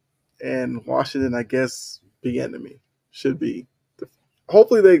Seattle and Washington. I guess Bieniemy should be.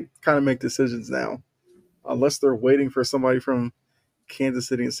 Hopefully, they kind of make decisions now, unless they're waiting for somebody from Kansas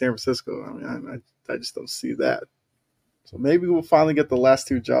City and San Francisco. I mean, I just don't see that. So maybe we'll finally get the last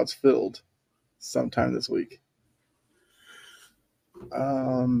two jobs filled sometime this week.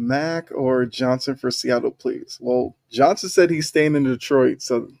 Mac or Johnson for Seattle, please. Well, Johnson said he's staying in Detroit,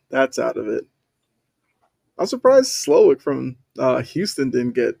 so that's out of it. I'm surprised Slowick from Houston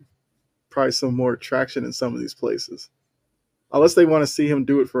didn't get probably some more traction in some of these places. Unless they want to see him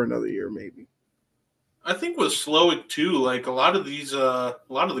do it for another year, maybe. I think with Slowick too, like a lot of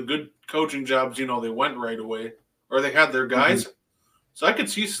the good coaching jobs, they went right away or they had their guys. Mm-hmm. So I could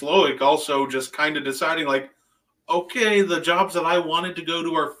see Slowick also just kind of deciding like, okay, the jobs that I wanted to go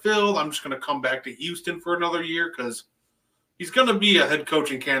to are filled. I'm just going to come back to Houston for another year because he's going to be a head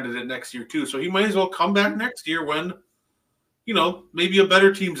coaching candidate next year too. So he might as well come back next year when, maybe a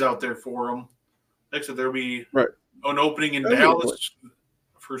better team's out there for him. Like I said, there'll be an opening in Dallas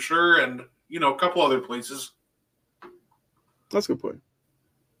for sure, and a couple other places. That's a good point.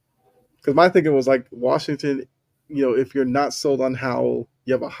 Because my thinking was like Washington, if you're not sold on Howell,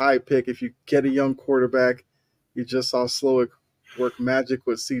 you have a high pick. If you get a young quarterback, you just saw Slowick work magic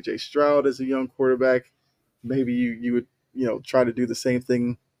with C.J. Stroud as a young quarterback. Maybe you would, try to do the same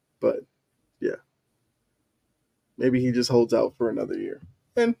thing. But, yeah. Maybe he just holds out for another year.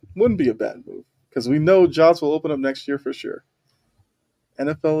 And wouldn't be a bad move. Because we know jobs will open up next year for sure.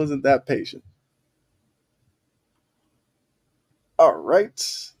 NFL isn't that patient. All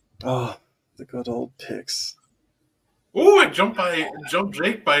right. Oh, the good old picks. Ooh, I jumped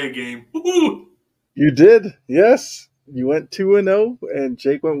Jake by a game. Ooh. You did, yes. You went 2-0, and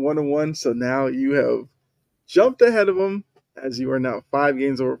Jake went 1-1. So now you have jumped ahead of him, as you are now 5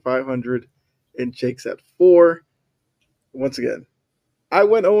 games over 500, and Jake's at 4. Once again, I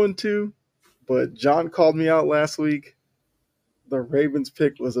went 0-2, but John called me out last week. The Ravens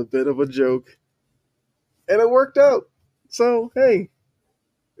pick was a bit of a joke, and it worked out. So, hey,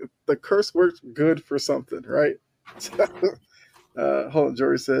 the curse worked good for something, right? Hold on,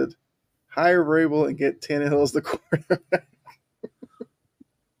 Jory said, hire Vrabel and get Tannehill as the quarterback.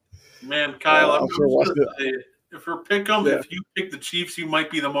 Man, Kyle, I'm sure if you pick the Chiefs, you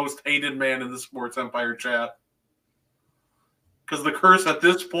might be the most hated man in the Sports Empire chat. Because the curse at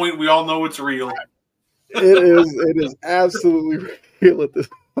this point, we all know it's real. It is absolutely real at this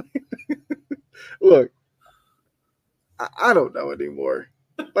point. Look, I don't know anymore.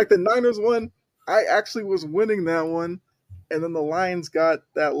 Like the Niners one, I actually was winning that one, and then the Lions got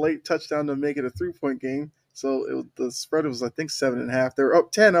that late touchdown to make it a 3-point game. So the spread was, I think, 7.5. They were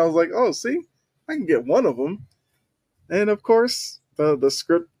up 10. I was like, oh, see, I can get one of them. And of course, the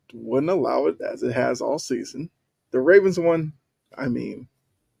script wouldn't allow it, as it has all season. The Ravens one, I mean,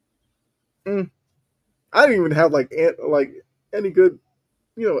 I didn't even have like any good,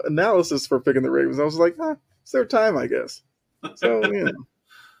 analysis for picking the Ravens. I was like, it's their time, I guess. So,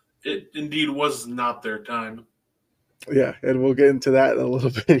 It indeed was not their time. Yeah, and we'll get into that in a little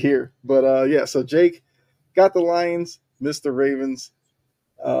bit here. But, so Jake got the Lions, missed the Ravens.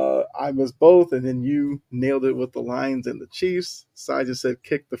 I missed both, and then you nailed it with the Lions and the Chiefs. Sai just said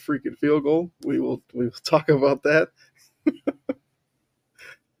kick the freaking field goal. We will talk about that.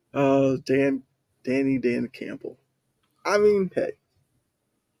 Dan Campbell. I mean, hey.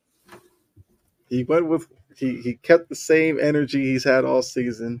 He went with he kept the same energy he's had all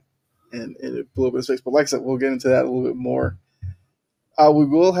season, and it blew up his face. But like I said, we'll get into that a little bit more. We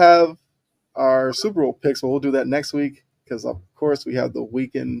will have our Super Bowl picks, but we'll do that next week because, of course, we have the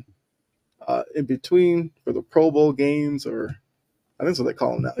weekend in between for the Pro Bowl games, or I think that's what they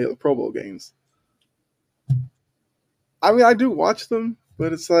call them now. Yeah, the Pro Bowl games. I mean, I do watch them,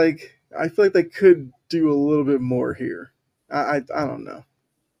 but it's like I feel like they could do a little bit more here. I don't know.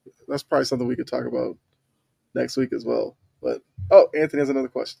 That's probably something we could talk about next week as well. But Anthony has another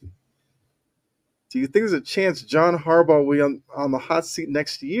question. Do you think there's a chance John Harbaugh will be on the hot seat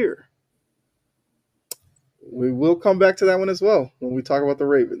next year? We will come back to that one as well when we talk about the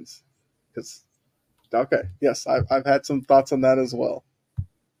Ravens. Yes, I've had some thoughts on that as well.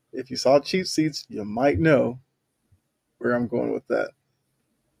 If you saw cheap seats, you might know where I'm going with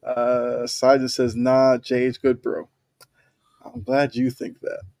that. Side just says, nah, JH good, bro. I'm glad you think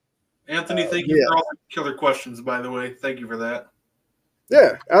that. Anthony, thank you for all the killer questions, by the way. Thank you for that.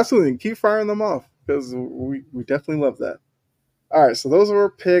 Yeah, absolutely. Keep firing them off because we definitely love that. All right, so those are our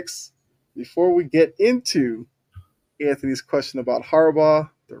picks. Before we get into Anthony's question about Harbaugh,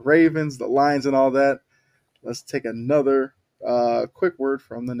 the Ravens, the Lions, and all that, let's take another quick word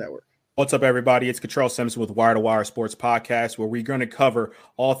from the network. What's up, everybody? It's Cottrell Simpson with Wire to Wire Sports Podcast, where we're going to cover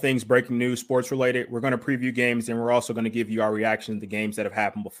all things breaking news, sports related. We're going to preview games, and we're also going to give you our reaction to the games that have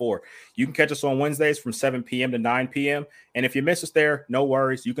happened before. You can catch us on Wednesdays from 7 p.m. to 9 p.m. And if you miss us there, no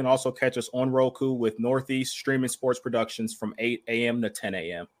worries. You can also catch us on Roku with Northeast Streaming Sports Productions from 8 a.m. to 10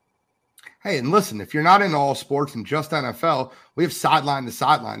 a.m. Hey, and listen, if you're not into all sports and just NFL, we have Sideline to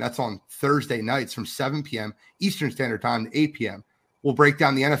Sideline. That's on Thursday nights from 7 p.m. Eastern Standard Time to 8 p.m. We'll break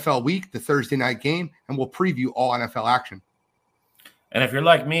down the NFL week, the Thursday night game, and we'll preview all NFL action. And if you're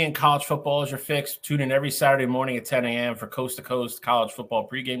like me and college football is your fix, tune in every Saturday morning at 10 a.m. for Coast to Coast College Football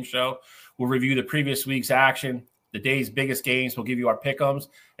pregame show. We'll review the previous week's action, the day's biggest games. We'll give you our pick'ems,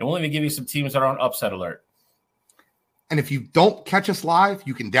 and we'll even give you some teams that are on upset alert. And if you don't catch us live,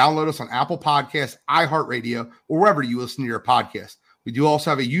 you can download us on Apple Podcasts, iHeartRadio, or wherever you listen to your podcast. We do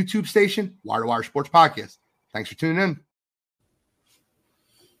also have a YouTube station, Wire to Wire Sports Podcast. Thanks for tuning in.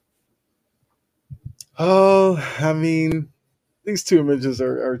 Oh, I mean, these two images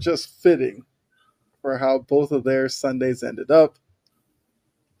are just fitting for how both of their Sundays ended up.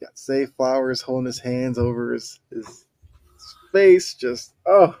 Got Zay Flowers holding his hands over his face. Just,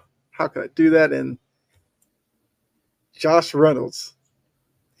 how could I do that? And Josh Reynolds,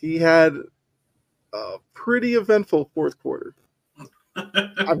 he had a pretty eventful fourth quarter.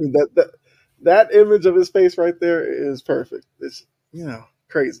 I mean, that image of his face right there is perfect. It's,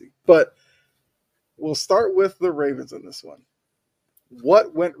 crazy. But we'll start with the Ravens on this one.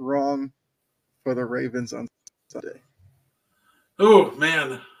 What went wrong for the Ravens on Sunday? Oh,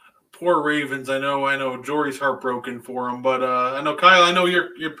 man. Poor Ravens. I know. Jory's heartbroken for him. But I know, Kyle, I know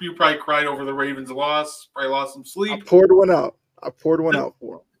you probably cried over the Ravens' loss. Probably lost some sleep. I poured one out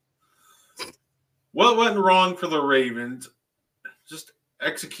for him. What went wrong for the Ravens? Just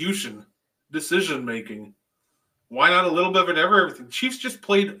execution, decision-making. Why not a little bit of everything? Chiefs just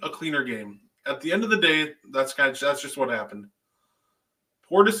played a cleaner game. At the end of the day, that's just what happened.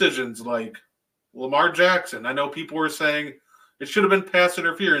 Poor decisions like Lamar Jackson. I know people were saying it should have been pass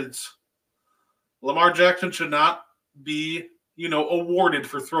interference. Lamar Jackson should not be, awarded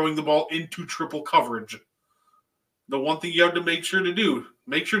for throwing the ball into triple coverage. The one thing you have to make sure to do,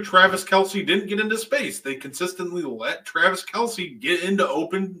 make sure Travis Kelce didn't get into space. They consistently let Travis Kelce get into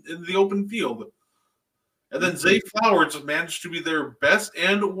the open field. And then Zay Flowers managed to be their best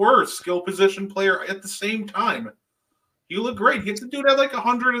and worst skill position player at the same time. He looked great. The dude had like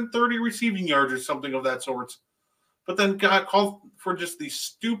 130 receiving yards or something of that sort. But then got called for just the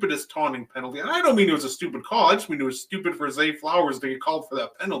stupidest taunting penalty. And I don't mean it was a stupid call. I just mean it was stupid for Zay Flowers to get called for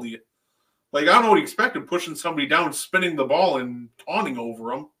that penalty. Like, I don't know what he expected, pushing somebody down, spinning the ball, and taunting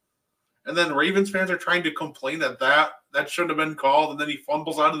over him. And then Ravens fans are trying to complain that shouldn't have been called, and then he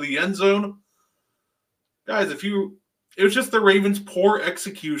fumbles out of the end zone. Guys, it was just the Ravens' poor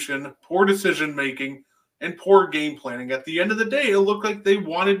execution, poor decision-making, and poor game planning. At the end of the day, it looked like they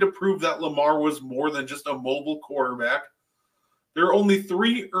wanted to prove that Lamar was more than just a mobile quarterback. There are only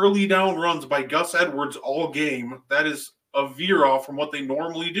 3 early down runs by Gus Edwards all game. That is a veer off from what they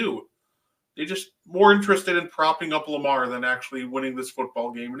normally do. They're just more interested in propping up Lamar than actually winning this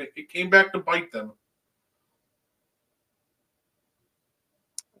football game, and it came back to bite them.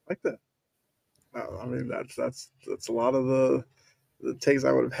 I like that. I mean, that's a lot of the takes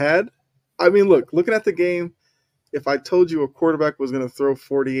I would have had. I mean, looking at the game, if I told you a quarterback was going to throw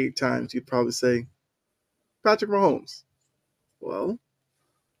 48 times, you'd probably say Patrick Mahomes. Well,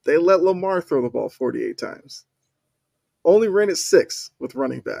 They let Lamar throw the ball 48 times. Only ran it 6 with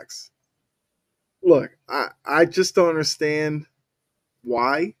running backs. Look, I just don't understand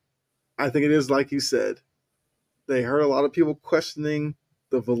why. I think it is like you said. They heard a lot of people questioning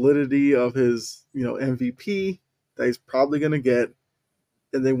the validity of his, MVP that he's probably going to get,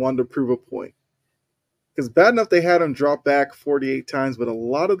 and they wanted to prove a point. Because bad enough they had him drop back 48 times, but a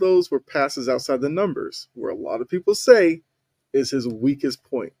lot of those were passes outside the numbers, where a lot of people say is his weakest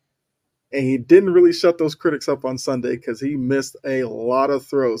point. And he didn't really shut those critics up on Sunday because he missed a lot of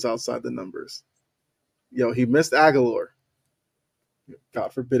throws outside the numbers. He missed Aguilar.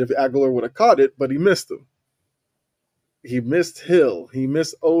 God forbid if Aguilar would have caught it, but he missed him. He missed Hill. He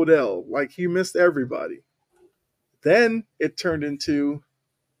missed Odell. He missed everybody. Then it turned into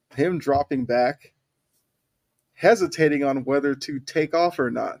him dropping back, hesitating on whether to take off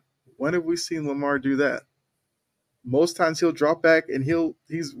or not. When have we seen Lamar do that? Most times he'll drop back and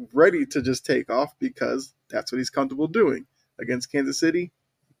he's ready to just take off because that's what he's comfortable doing. Against Kansas City,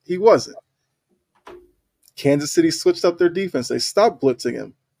 he wasn't. Kansas City switched up their defense. They stopped blitzing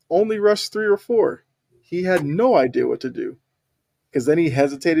him. Only rushed 3 or 4. He had no idea what to do because then he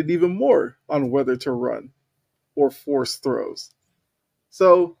hesitated even more on whether to run or force throws.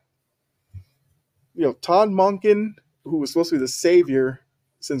 So, Todd Monken, who was supposed to be the savior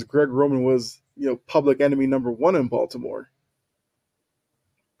since Greg Roman was, public enemy number 1 in Baltimore,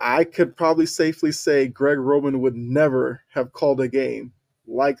 I could probably safely say Greg Roman would never have called a game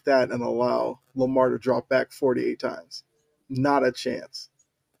like that and allow Lamar to drop back 48 times. Not a chance.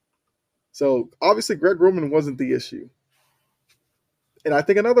 So obviously Greg Roman wasn't the issue. And I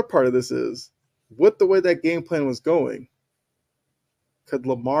think another part of this is, with the way that game plan was going, could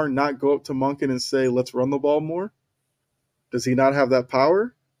Lamar not go up to Monken and say, let's run the ball more? Does he not have that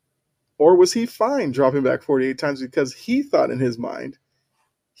power? Or was he fine dropping back 48 times because he thought in his mind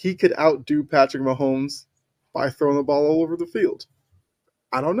he could outdo Patrick Mahomes by throwing the ball all over the field?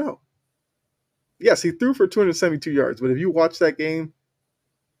 I don't know. Yes, he threw for 272 yards, but if you watch that game,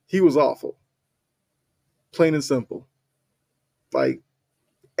 he was awful. Plain and simple.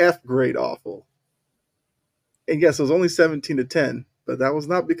 F grade awful. And yes, it was only 17-10, but that was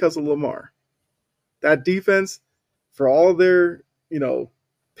not because of Lamar. That defense, for all their,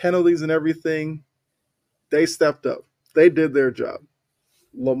 penalties and everything, they stepped up. They did their job.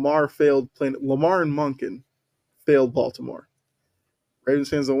 Lamar and Monken failed Baltimore. Ravens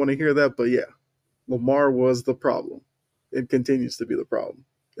fans don't want to hear that, but yeah, Lamar was the problem. It continues to be the problem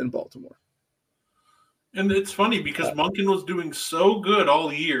in Baltimore. And it's funny because Monken was doing so good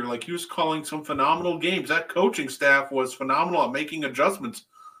all year. He was calling some phenomenal games. That coaching staff was phenomenal at making adjustments.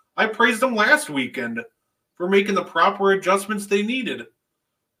 I praised them last weekend for making the proper adjustments they needed.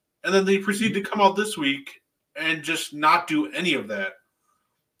 And then they proceeded to come out this week and just not do any of that.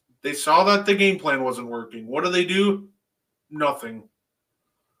 They saw that the game plan wasn't working. What do? Nothing.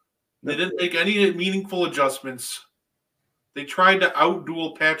 They didn't make any meaningful adjustments. They tried to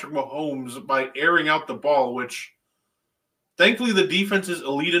outduel Patrick Mahomes by airing out the ball, which thankfully the defense is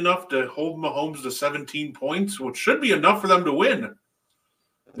elite enough to hold Mahomes to 17 points, which should be enough for them to win.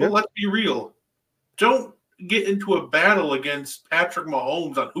 But let's be real. Don't get into a battle against Patrick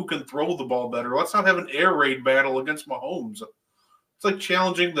Mahomes on who can throw the ball better. Let's not have an air raid battle against Mahomes. It's like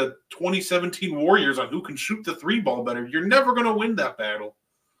challenging the 2017 Warriors on who can shoot the 3-ball better. You're never going to win that battle.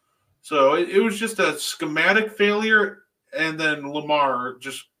 So it was just a schematic failure, and then Lamar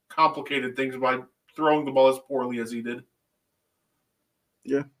just complicated things by throwing the ball as poorly as he did.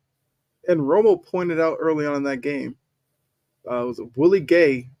 Yeah. And Romo pointed out early on in that game, Willie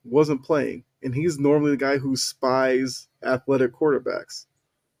Gay wasn't playing, and he's normally the guy who spies athletic quarterbacks.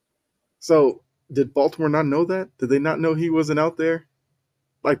 So did Baltimore not know that? Did they not know he wasn't out there?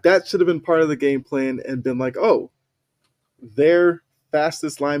 That should have been part of the game plan and been their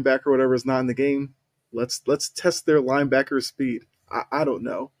fastest linebacker or whatever is not in the game. Let's test their linebacker speed. I don't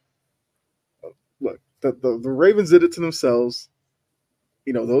know. Look, the Ravens did it to themselves.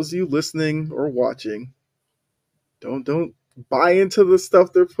 Those of you listening or watching, don't buy into the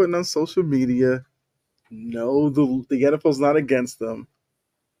stuff they're putting on social media. No, the NFL's not against them.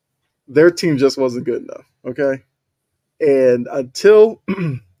 Their team just wasn't good enough, okay? And until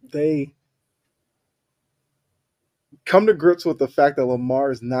they come to grips with the fact that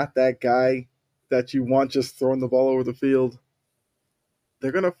Lamar is not that guy that you want just throwing the ball over the field,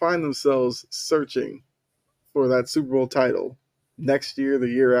 they're going to find themselves searching for that Super Bowl title next year, the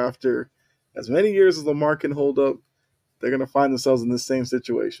year after. As many years as Lamar can hold up, they're going to find themselves in the same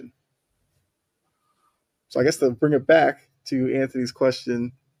situation. So I guess to bring it back to Anthony's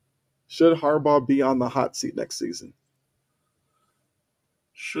question, should Harbaugh be on the hot seat next season?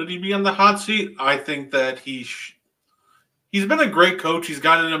 Should he be on the hot seat? I think that he's been a great coach. He's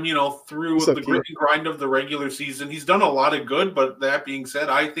gotten him, through the grit and grind of the regular season. He's done a lot of good, but that being said,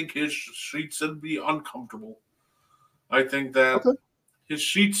 I think his sheets should be uncomfortable. I think that his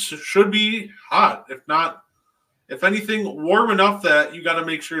sheets should be hot, if anything, warm enough that you got to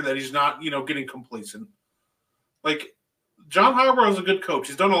make sure that he's not, getting complacent. Like, John Harbaugh is a good coach.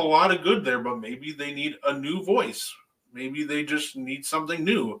 He's done a lot of good there, but maybe they need a new voice. Maybe they just need something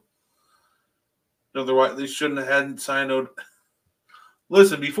new. Otherwise, they shouldn't have hadn't signed out.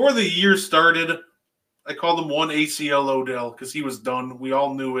 Listen, before the year started, I called him one ACL Odell because he was done. We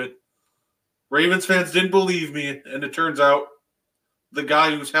all knew it. Ravens fans didn't believe me, and it turns out the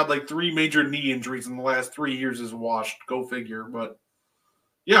guy who's had like 3 major knee injuries in the last 3 years is washed. Go figure. But,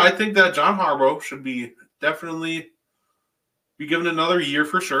 yeah, I think that John Harbaugh should be definitely be given another year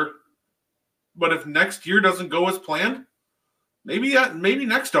for sure. But if next year doesn't go as planned, maybe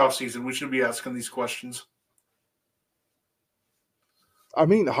next offseason we should be asking these questions. I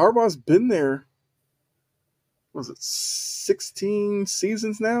mean, Harbaugh's been there, was it 16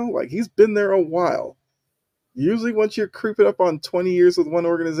 seasons now? Like, he's been there a while. Usually once you're creeping up on 20 years with one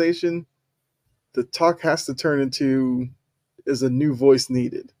organization, the talk has to turn into, is a new voice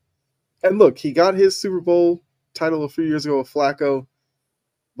needed? And look, he got his Super Bowl title a few years ago with Flacco.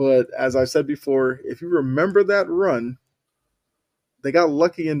 But as I've said before, if you remember that run, they got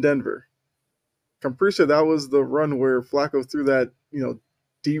lucky in Denver. I'm pretty sure that was the run where Flacco threw that,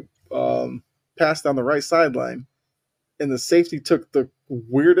 deep pass down the right sideline, and the safety took the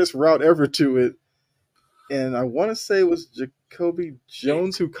weirdest route ever to it. And I want to say it was Jacoby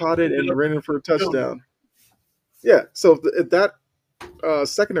Jones who caught it and ran in for a touchdown. Yeah, so if that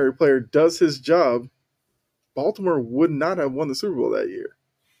secondary player does his job, Baltimore would not have won the Super Bowl that year.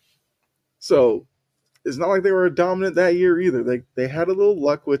 So it's not like they were dominant that year either. They had a little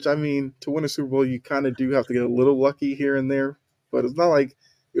luck, which, I mean, to win a Super Bowl, you kind of do have to get a little lucky here and there. But it's not like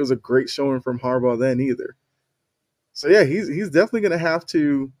it was a great showing from Harbaugh then either. So, yeah, he's definitely going to have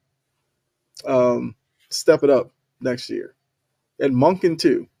to step it up next year. And Monken,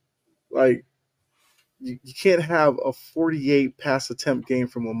 too. Like, you can't have a 48 pass attempt game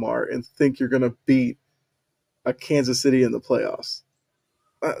from Lamar and think you're going to beat a Kansas City in the playoffs.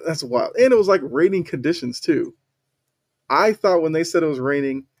 That's wild. And it was like raining conditions too. I thought when they said it was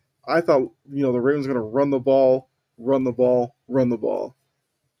raining, I thought, the Ravens were going to run the ball,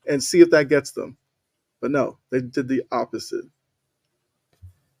 and see if that gets them. But no, they did the opposite.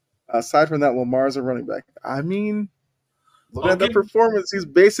 Aside from that, Lamar's a running back. I mean, looking at that performance, he's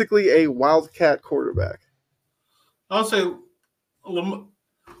basically a wildcat quarterback. I'll say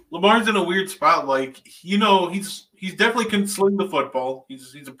Lamar's in a weird spot. Like, he's definitely can sling the football.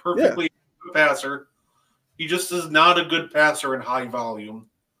 He's a perfectly good passer. He just is not a good passer in high volume.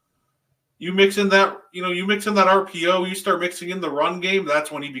 You mix in that RPO, you start mixing in the run game,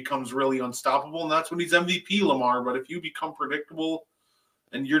 that's when he becomes really unstoppable, and that's when he's MVP Lamar. But if you become predictable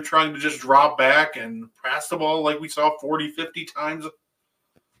and you're trying to just drop back and pass the ball like we saw 40, 50 times,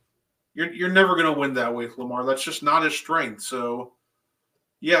 you're never going to win that way with Lamar. That's just not his strength. So,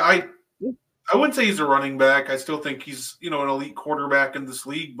 yeah, I wouldn't say he's a running back. I still think he's, an elite quarterback in this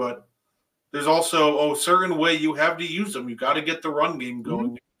league, but there's also a certain way you have to use him. You got to get the run game going.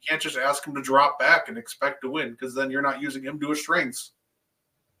 Mm-hmm. You can't just ask him to drop back and expect to win, because then you're not using him to his strengths.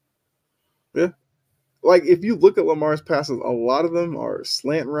 Yeah. Like, if you look at Lamar's passes, a lot of them are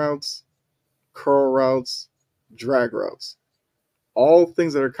slant routes, curl routes, drag routes. All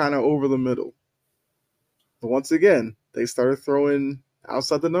things that are kind of over the middle. But once again, they started throwing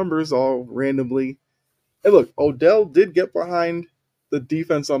outside the numbers all randomly. And look, Odell did get behind the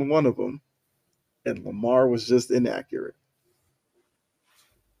defense on one of them, and Lamar was just inaccurate.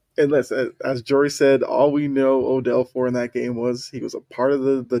 And as Jory said, all we know Odell for in that game was he was a part of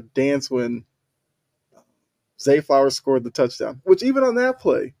the dance when Zay Flowers scored the touchdown, which even on that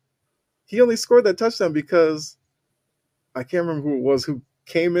play, he only scored that touchdown because I can't remember who it was who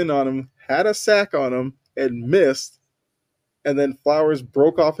came in on him, had a sack on him, and missed, and then Flowers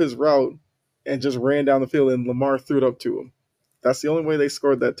broke off his route and just ran down the field, and Lamar threw it up to him. That's the only way they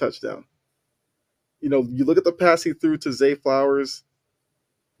scored that touchdown. You look at the pass he threw to Zay Flowers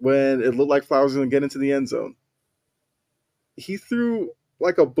when it looked like Flowers was going to get into the end zone. He threw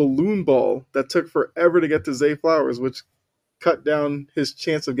like a balloon ball that took forever to get to Zay Flowers, which cut down his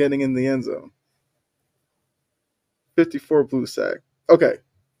chance of getting in the end zone. 54 blue sack. Okay,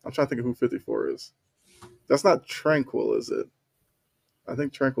 I'm trying to think of who 54 is. That's not Tranquil, is it? I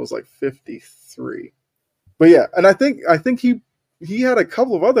think Tranquil is like 53. But yeah, and I think he had a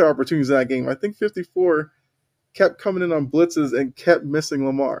couple of other opportunities in that game. I think 54 kept coming in on blitzes and kept missing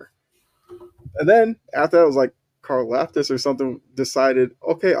Lamar. And then after that, it was like Carl Laftis or something decided,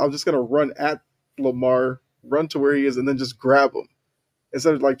 okay, I'm just going to run at Lamar, run to where he is, and then just grab him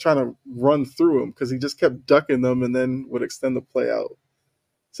instead of like trying to run through him, because he just kept ducking them and then would extend the play out.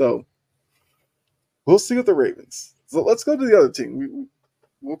 So we'll see with the Ravens. So let's go to the other team.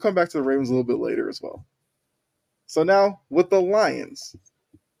 We'll come back to the Ravens a little bit later as well. So now with the Lions,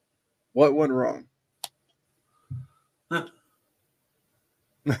 what went wrong?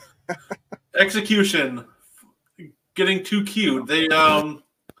 Execution. Getting too cute. They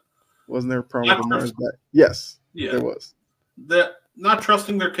wasn't there a problem with Lamar's back? Yes, yeah, there was. Not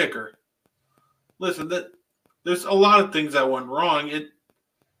trusting their kicker. Listen, there's a lot of things that went wrong.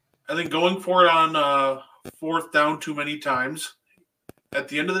 I think going for it on fourth down too many times. At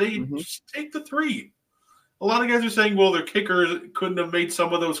the end of the day, just take the 3. A lot of guys are saying, well, their kicker couldn't have made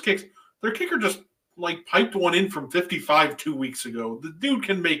some of those kicks. Their kicker just like piped one in from 55 2 weeks ago. The dude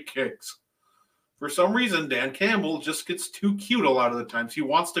can make kicks. For some reason, Dan Campbell just gets too cute a lot of the times. He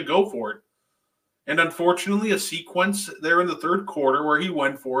wants to go for it. And unfortunately, a sequence there in the third quarter where he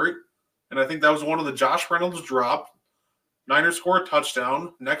went for it, and I think that was one of the Josh Reynolds drop. Niners score a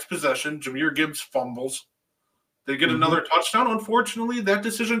touchdown. Next possession, Jahmyr Gibbs fumbles. They get another touchdown. Unfortunately, that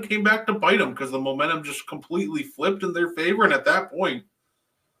decision came back to bite them because the momentum just completely flipped in their favor. And at that point,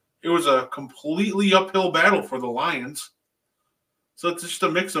 it was a completely uphill battle for the Lions. So it's just a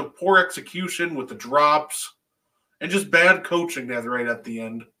mix of poor execution with the drops and just bad coaching right at the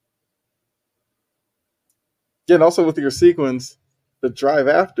end. Yeah, and also with your sequence, the drive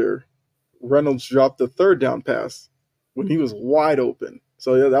after, Reynolds dropped the third down pass when he was wide open.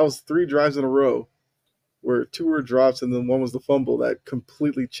 So yeah, that was 3 drives in a row where 2 were drops and then 1 was the fumble that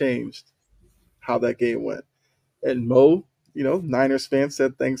completely changed how that game went. And Mo, Niners fans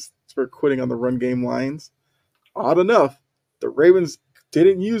said thanks for quitting on the run game Lions. Odd enough, the Ravens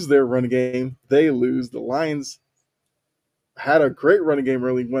didn't use their run game. They lose. The Lions had a great running game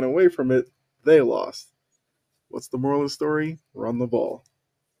early, went away from it. They lost. What's the moral of the story? Run the ball.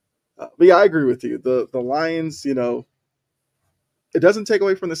 But yeah, I agree with you. The Lions, it doesn't take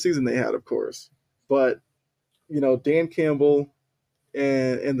away from the season they had, of course. But, Dan Campbell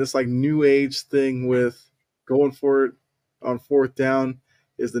and this like new age thing with going for it on fourth down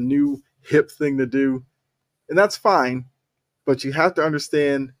is the new hip thing to do. And that's fine. But you have to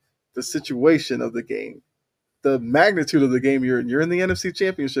understand the situation of the game, the magnitude of the game you're in. You're in the NFC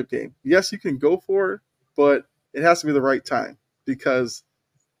Championship game. Yes, you can go for it, but it has to be the right time because,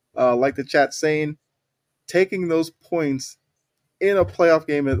 like the chat's saying, taking those points in a playoff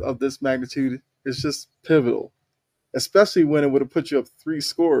game of this magnitude is just pivotal, especially when it would have put you up 3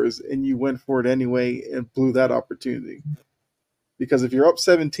 scores and you went for it anyway and blew that opportunity. Because if you're up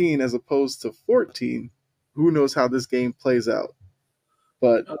 17 as opposed to 14, who knows how this game plays out.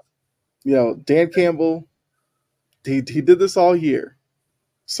 But, Dan Campbell, he did this all year.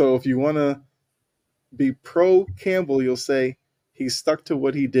 So if you want to be pro Campbell, you'll say he stuck to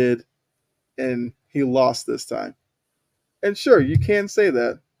what he did and he lost this time. And sure, you can say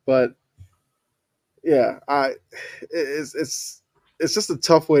that, but yeah, it's just a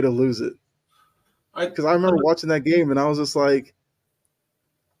tough way to lose it. Because I remember watching that game and I was just like,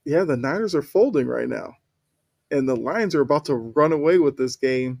 yeah, the Niners are folding right now. And the Lions are about to run away with this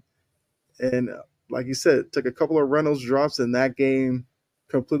game. And like you said, it took a couple of Reynolds drops and that game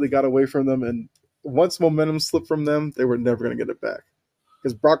completely got away from them. And once momentum slipped from them, they were never going to get it back.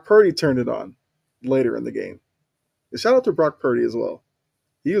 Because Brock Purdy turned it on later in the game. And shout out to Brock Purdy as well.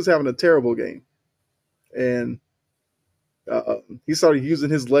 He was having a terrible game. And he started using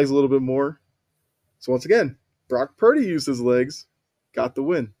his legs a little bit more. So once again, Brock Purdy used his legs, got the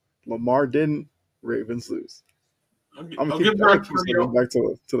win. Lamar didn't. Ravens lose. I'm going to keep going back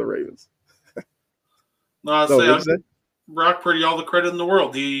to the Ravens. I'll say Brock Purdy all the credit in the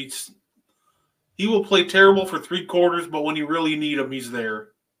world. He will play terrible for 3 quarters, but when you really need him, he's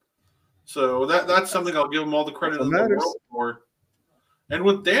there. So that's something I'll give him all the credit in the world for. And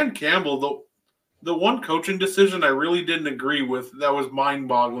with Dan Campbell, the one coaching decision I really didn't agree with that was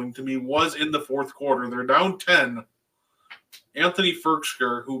mind-boggling to me was in the fourth quarter. They're down 10. Anthony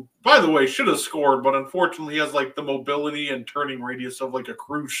Ferksker, who, by the way, should have scored, but unfortunately has like the mobility and turning radius of like a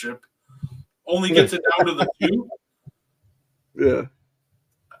cruise ship, only gets it down to the 2. Yeah.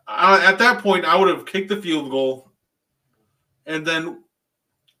 At that point, I would have kicked the field goal, and then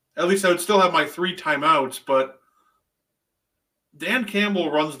at least I would still have my 3 timeouts, but Dan Campbell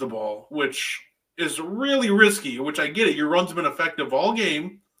runs the ball, which is really risky, which I get it. Your run's been effective all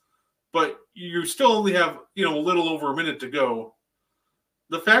game, but you still only have, a little over a minute to go.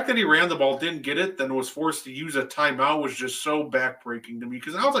 the fact that he ran the ball, didn't get it, then was forced to use a timeout was just so backbreaking to me.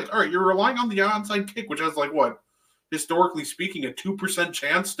 Because I was like, all right, you're relying on the onside kick, which has like what, historically speaking, a 2%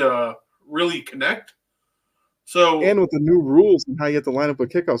 chance to really connect. So, and with the new rules and how you have to line up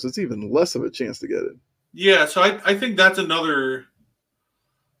with kickoffs, it's even less of a chance to get it. yeah, so I think that's another.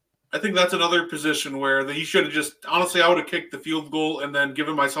 I think that's another position where he should have just honestly, I would have kicked the field goal and then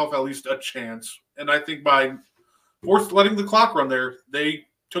given myself at least a chance. And I think by letting the clock run there, they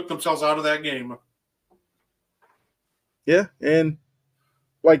took themselves out of that game. Yeah, and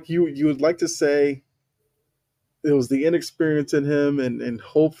like you would like to say it was the inexperience in him, and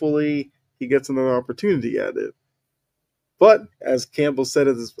hopefully he gets another opportunity at it. But as Campbell said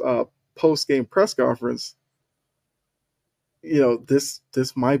at his post-game press conference, this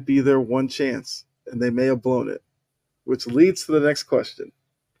might be their one chance, and they may have blown it, which leads to the next question.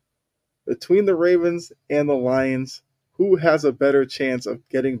 Between the Ravens and the Lions, who has a better chance of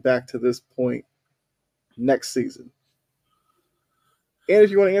getting back to this point next season? And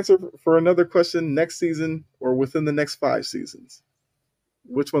if you want to answer for another question, next season or within the next 5 seasons,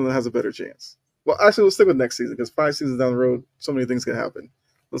 which one has a better chance? Well, actually, we'll stick with next season because 5 seasons down the road, so many things can happen.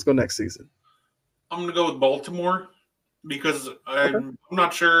 Let's go next season. I'm going to go with Baltimore because I'm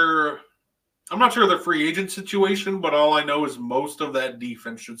not sure. I'm not sure of the free agent situation, but all I know is most of that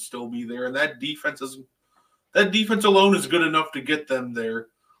defense should still be there, and that defense alone is good enough to get them there.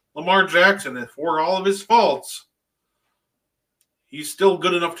 Lamar Jackson, for all of his faults, he's still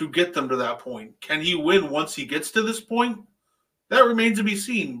good enough to get them to that point. Can he win once he gets to this point? That remains to be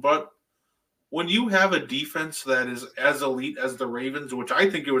seen. But when you have a defense that is as elite as the Ravens, which I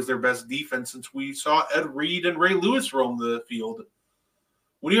think it was their best defense since we saw Ed Reed and Ray Lewis roam the field,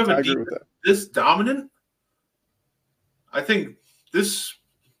 when you have a defense this dominant, I think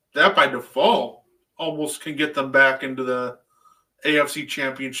that by default almost can get them back into the AFC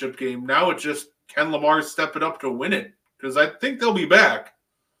Championship game. Now it's just, can Lamar step it up to win it? Because I think they'll be back.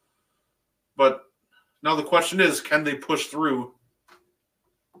 But now the question is, can they push through?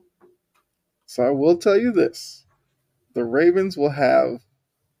 So I will tell you this. The Ravens will have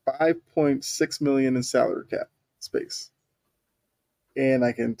 $5.6 million in salary cap space. And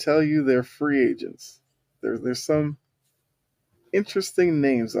I can tell you they're free agents. There's some interesting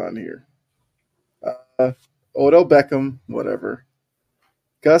names on here. Odell Beckham, whatever.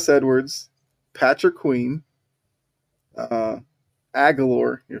 Gus Edwards, Patrick Queen,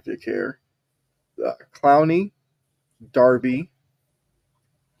 Aguilar, if you care, Clowney, Darby.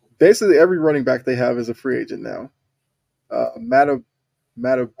 Basically, every running back they have is a free agent now.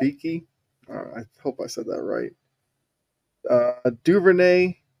 Matabiki, I hope I said that right.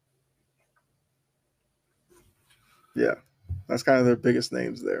 Duvernay. Yeah, that's kind of their biggest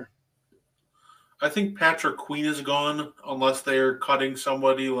names there. I think Patrick Queen is gone unless they're cutting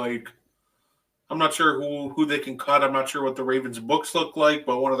somebody like, I'm not sure who they can cut. I'm not sure what the Ravens books look like,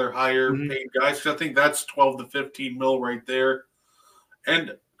 but one of their higher paid guys, because I think that's 12 to 15 mil right there.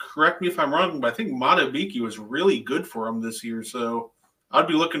 And correct me if I'm wrong, but I think Matabiki was really good for him this year. So I'd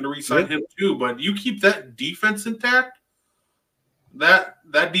be looking to re-sign him too. But you keep that defense intact, that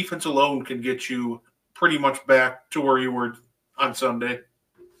defense alone can get you pretty much back to where you were on Sunday.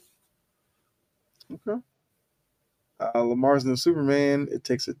 Okay. Lamar's no Superman. It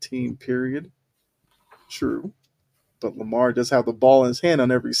takes a team, period. True. But Lamar does have the ball in his hand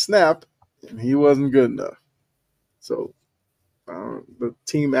on every snap, and he wasn't good enough. So the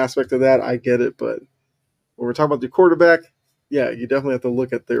team aspect of that, I get it. But when we're talking about the quarterback, yeah, you definitely have to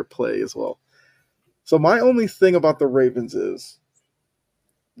look at their play as well. So my only thing about the Ravens is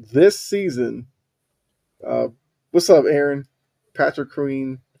this season, what's up, Aaron? Patrick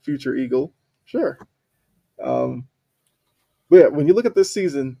Queen, future Eagle. Sure. But yeah, when you look at this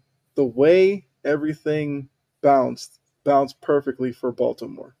season, the way everything bounced perfectly for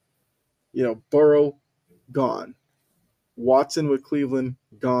Baltimore. Burrow, gone. Watson with Cleveland,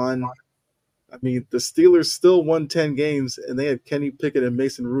 gone. I mean, the Steelers still won 10 games, and they had Kenny Pickett and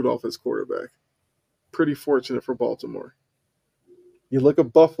Mason Rudolph as quarterback. Pretty fortunate for Baltimore. You look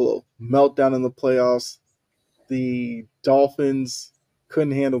at Buffalo, meltdown in the playoffs. The Dolphins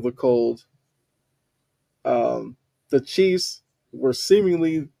couldn't handle the cold. The Chiefs were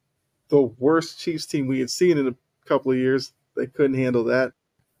seemingly the worst Chiefs team we had seen in a couple of years. They couldn't handle that.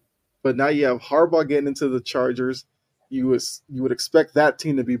 But now you have Harbaugh getting into the Chargers. You would expect that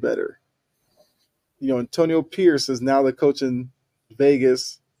team to be better. Antonio Pierce is now the coach in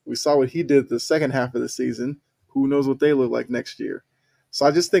Vegas. We saw what he did the second half of the season. Who knows what they look like next year? So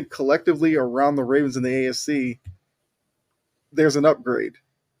I just think collectively around the Ravens in the AFC, there's an upgrade.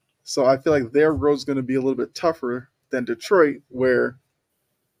 So I feel like their road's going to be a little bit tougher than Detroit, where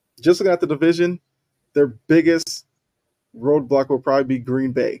just looking at the division, their biggest roadblock will probably be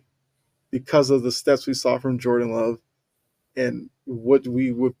Green Bay because of the steps we saw from Jordan Love and what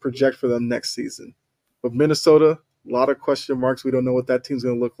we would project for them next season. But Minnesota, a lot of question marks. We don't know what that team's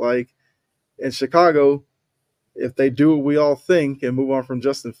going to look like. And Chicago, if they do what we all think and move on from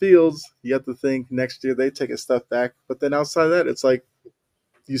Justin Fields, you have to think next year they take a step back. But then outside of that, it's like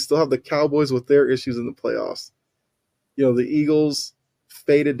you still have the Cowboys with their issues in the playoffs. You know, the Eagles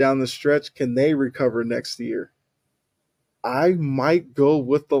faded down the stretch. Can they recover next year? I might go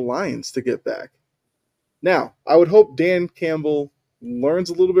with the Lions to get back. Now, I would hope Dan Campbell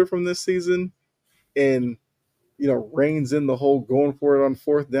learns a little bit from this season and, you know, reins in the whole going for it on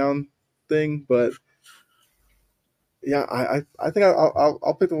fourth down thing. But, yeah, I think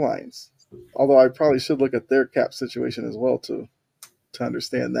I'll pick the Lions. Although I probably should look at their cap situation as well to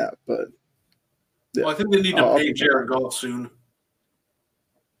understand that. But yeah. Well, I think they need to pay Jared Goff soon.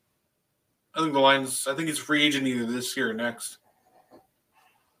 I think the Lions, I think he's a free agent either this year or next.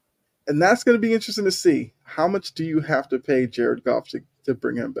 And that's going to be interesting to see. How much do you have to pay Jared Goff to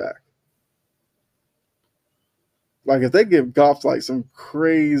bring him back? Like, if they give Goff, like, some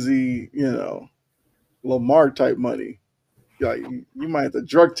crazy, you know, Lamar type money, like, you might have to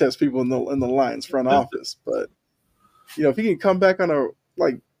drug test people in the Lions front office. But, you know, if he can come back on a,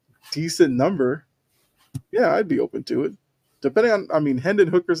 like, decent number, yeah, I'd be open to it. Depending on, I mean, Hendon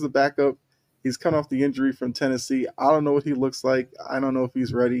Hooker's the backup. He's come off the injury from Tennessee. I don't know what he looks like. I don't know if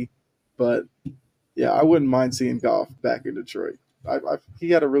he's ready. But, yeah, I wouldn't mind seeing Goff back in Detroit. He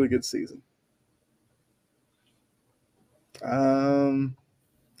had a really good season.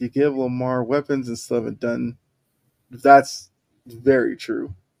 You give Lamar weapons and still haven't done. That's very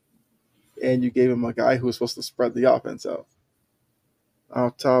true. And you gave him a guy who was supposed to spread the offense out. Oh,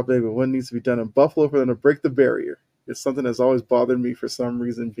 top, baby, what needs to be done in Buffalo for them to break the barrier? It's something that's always bothered me for some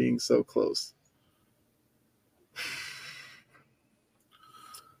reason being so close.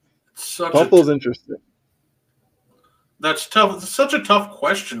 Buffalo's interesting. That's tough. It's such a tough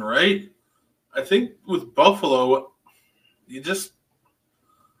question, right? I think with Buffalo,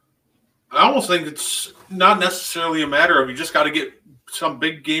 I almost think it's not necessarily a matter of you just got to get some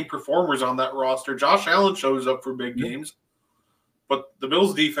big game performers on that roster. Josh Allen shows up for big games, but the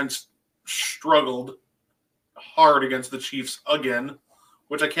Bills defense struggled hard against the Chiefs again,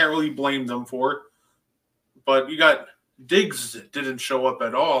 which I can't really blame them for. But you got Diggs didn't show up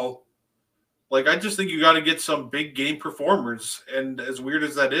at all. Like, I just think you got to get some big game performers. And as weird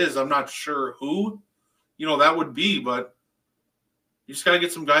as that is, I'm not sure who, that would be, but you just got to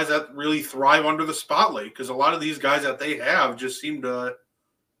get some guys that really thrive under the spotlight, because a lot of these guys that they have just seem to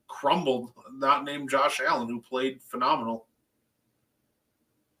crumble, not named Josh Allen, who played phenomenal.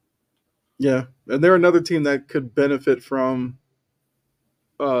 Yeah, and they're another team that could benefit from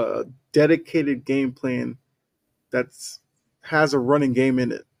a dedicated game plan that has a running game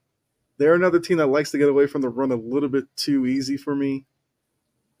in it. They're another team that likes to get away from the run a little bit too easy for me,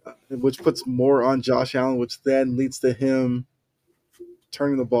 which puts more on Josh Allen, which then leads to him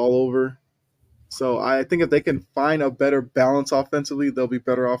turning the ball over. So I think if they can find a better balance offensively, they'll be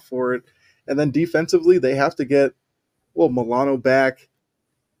better off for it. And then defensively, they have to get, Milano back,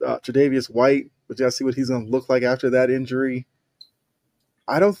 Tre'Davious White, but you got to see what he's going to look like after that injury.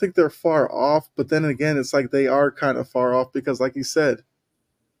 I don't think they're far off, but then again, it's like they are kind of far off because, like you said,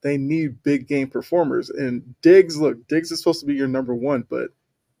 they need big game performers. And Diggs is supposed to be your number one, but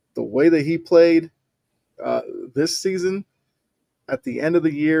the way that he played this season, at the end of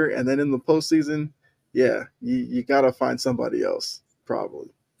the year and then in the postseason, yeah, you got to find somebody else, probably.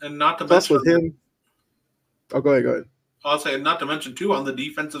 And not to Plus mention with him. Oh, go ahead. I'll say, not to mention, too, on the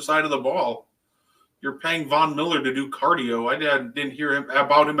defensive side of the ball, you're paying Von Miller to do cardio. I didn't hear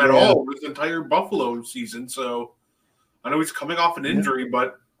about him at all this entire Buffalo season. So I know he's coming off an injury,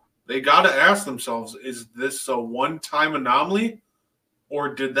 but they got to ask themselves, is this a one-time anomaly?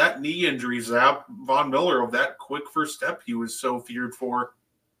 Or did that knee injury zap Von Miller of that quick first step he was so feared for?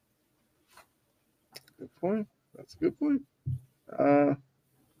 Good point. That's a good point.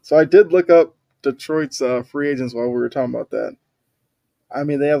 So I did look up Detroit's free agents while we were talking about that. I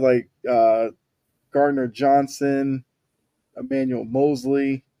mean, they have like Gardner Johnson, Emmanuel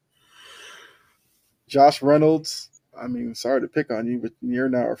Mosley, Josh Reynolds. I mean, sorry to pick on you, but you're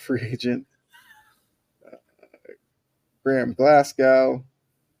now a free agent. Graham Glasgow,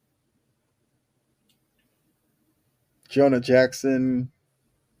 Jonah Jackson,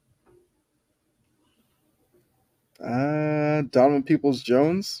 Donovan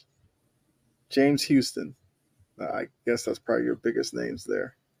Peoples-Jones, James Houston. I guess that's probably your biggest names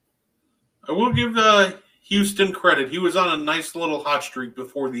there. I will give Houston credit. He was on a nice little hot streak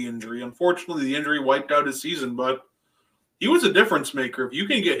before the injury. Unfortunately, the injury wiped out his season, but he was a difference maker. If you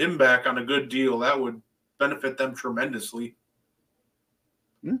can get him back on a good deal, that would benefit them tremendously.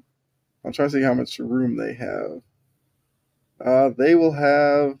 I'm trying to see how much room they have. They will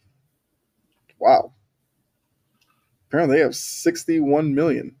have, wow. Apparently they have $61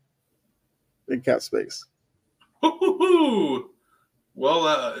 million in cap space. Well,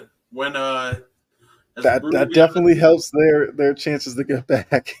 when that definitely helps their chances to get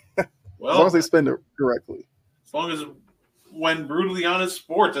back. Well, as long as they spend it correctly. As long as when brutally honest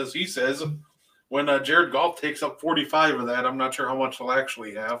sports, as he says, when Jared Goff takes up 45 of that, I'm not sure how much they'll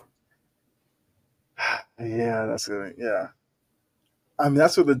actually have. Yeah, that's good. Yeah. I mean,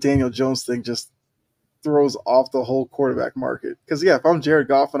 that's where the Daniel Jones thing just throws off the whole quarterback market. Because, yeah, if I'm Jared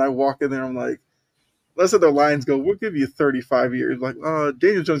Goff and I walk in there, I'm like, let's say the Lions go, we'll give you 35 years. Like,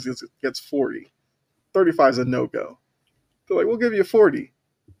 Daniel Jones gets 40. 35 is a no-go. They're like, we'll give you 40.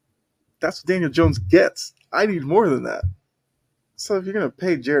 That's what Daniel Jones gets. I need more than that. So if you're going to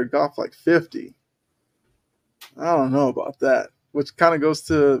pay Jared Goff like 50, I don't know about that. Which kind of goes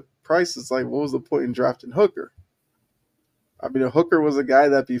to prices. Like, what was the point in drafting Hooker? I mean, Hooker was a guy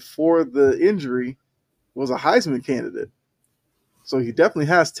that before the injury was a Heisman candidate. So he definitely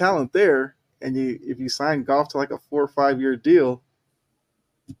has talent there. And if you sign Goff to like a 4 or 5 year deal,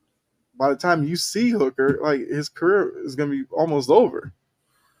 by the time you see Hooker, like his career is going to be almost over,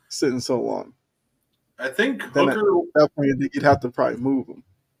 sitting so long. I think then Hooker. At that point, you'd have to probably move him.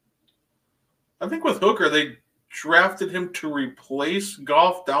 I think with Hooker, they drafted him to replace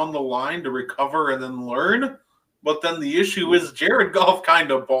Goff down the line to recover and then learn. But then the issue is Jared Goff kind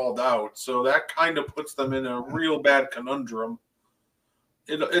of balled out, so that kind of puts them in a real bad conundrum.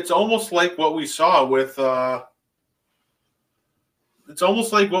 It's almost like what we saw with. It's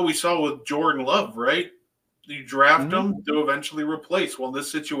almost like what we saw with Jordan Love, right? You draft him to eventually replace. Well, in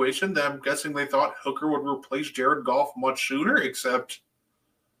this situation, I'm guessing they thought Hooker would replace Jared Goff much sooner, except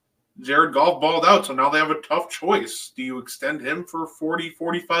Jared Goff balled out, so now they have a tough choice. Do you extend him for 40,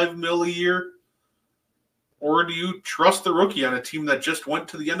 45 mil a year? Or do you trust the rookie on a team that just went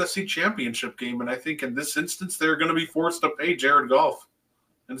to the NFC Championship game? And I think in this instance, they're going to be forced to pay Jared Goff.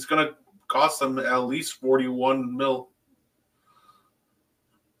 And it's going to cost them at least 41 mil.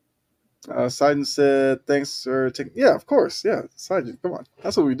 Seiden said, thanks for taking... Yeah, of course. Yeah, Seiden, come on.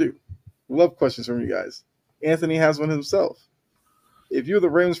 That's what we do. We love questions from you guys. Anthony has one himself. If you're the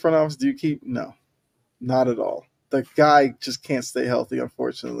Ravens front office, do you keep... No, not at all. The guy just can't stay healthy,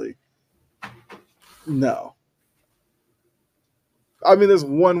 unfortunately. No. I mean, there's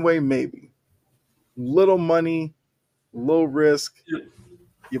one way maybe. Little money, low risk.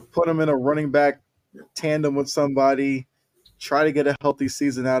 You put him in a running back tandem with somebody. Try to get a healthy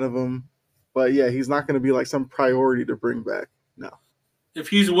season out of him. But, yeah, he's not going to be like some priority to bring back. No. If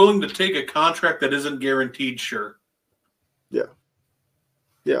he's willing to take a contract that isn't guaranteed, sure. Yeah.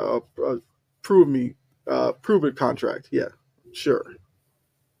 Yeah, prove it contract. Yeah, sure.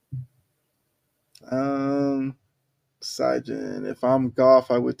 Saijan, if I'm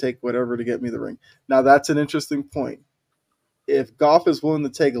Goff, I would take whatever to get me the ring. Now, that's an interesting point. If Goff is willing to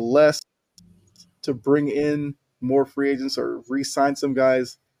take less to bring in more free agents or re-sign some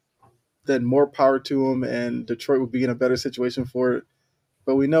guys, then more power to him, and Detroit would be in a better situation for it.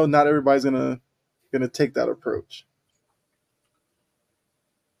 But we know not everybody's gonna take that approach.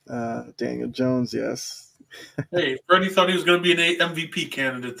 Daniel Jones, yes. Hey, Freddie thought he was going to be an MVP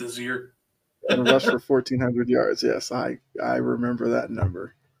candidate this year. And rush for 1,400 yards. Yes, I remember that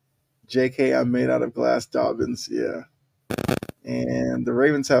number. JK, I'm made out of glass. Dobbins, yeah. And the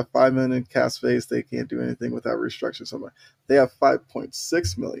Ravens have $5 million in cap space. They can't do anything without restructuring somebody. They have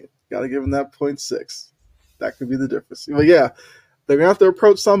 $5.6 million. Got to give them that 0.6. That could be the difference. But yeah, they're gonna have to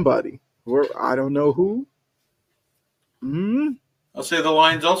approach somebody. I don't know who. I'll say the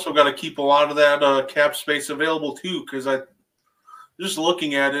Lions also got to keep a lot of that cap space available too, because just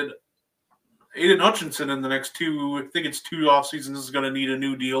looking at it, Aiden Hutchinson in the next two off seasons is going to need a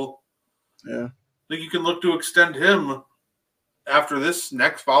new deal. Yeah, I think you can look to extend him after this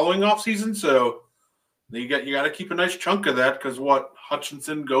next following off season. So you got to keep a nice chunk of that, because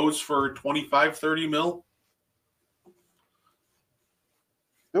Hutchinson goes for 25, 30 mil.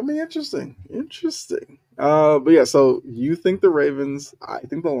 That'll be interesting. But yeah, so you think the Ravens, I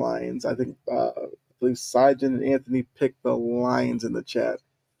think the Lions. I believe Saijan and Anthony picked the Lions in the chat.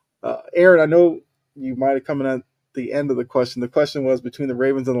 Aaron, I know you might have come in at the end of the question. The question was between the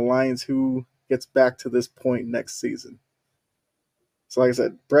Ravens and the Lions, who gets back to this point next season? So like I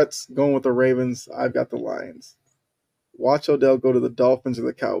said, Brett's going with the Ravens. I've got the Lions. Watch Odell go to the Dolphins or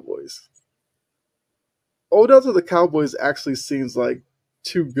the Cowboys. Odell to the Cowboys actually seems like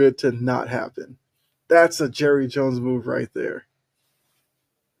too good to not happen. That's a Jerry Jones move right there.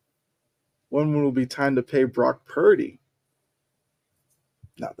 When will be time to pay Brock Purdy?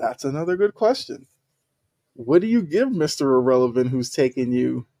 Now that's another good question. What do you give Mr. Irrelevant who's taking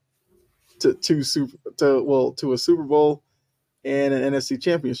you to a Super Bowl and an NFC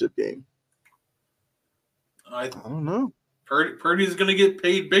Championship game? I don't know. Purdy's going to get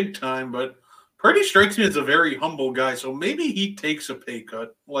paid big time, but Purdy strikes me as a very humble guy, so maybe he takes a pay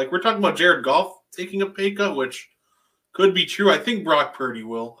cut. Like, we're talking about Jared Goff taking a pay cut, which could be true. I think Brock Purdy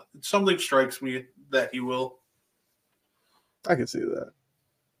will. Something strikes me that he will. I can see that.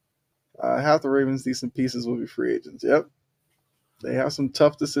 Half the Ravens' decent pieces will be free agents. Yep. They have some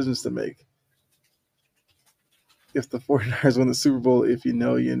tough decisions to make. If the 49ers win the Super Bowl, if you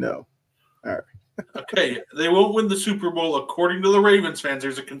know, you know. All right. Okay, they won't win the Super Bowl according to the Ravens fans.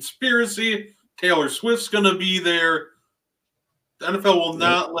 There's a conspiracy. Taylor Swift's going to be there. The NFL will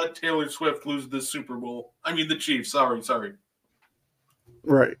not let Taylor Swift lose the Super Bowl. I mean, the Chiefs. Sorry.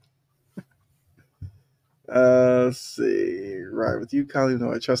 Right. Let's see. Right, with you,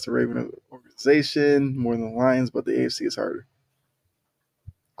 Kyle, I trust the Raven organization more than the Lions, but the AFC is harder.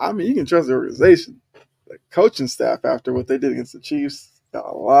 I mean, you can trust the organization. The coaching staff, after what they did against the Chiefs, got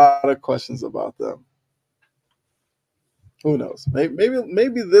a lot of questions about them. Who knows?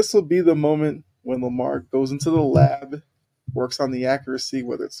 Maybe this will be the moment when Lamar goes into the lab, works on the accuracy,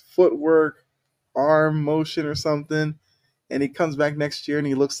 whether it's footwork, arm motion, or something, and he comes back next year and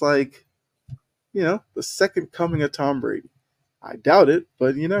he looks like, the second coming of Tom Brady. I doubt it,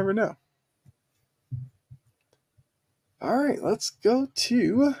 but you never know. All right, let's go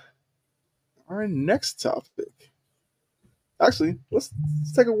to our next topic. Actually, let's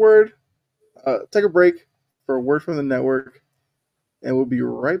take a break for a word from the network, and we'll be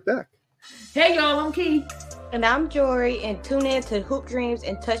right back. Hey, y'all, I'm Key. And I'm Jory, and tune in to Hoop Dreams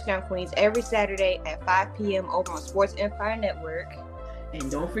and Touchdown Queens every Saturday at 5 p.m. over on Sports Empire Network. And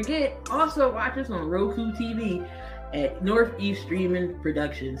don't forget, also watch us on Roku TV at Northeast Streaming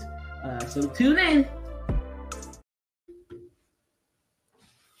Productions. So tune in.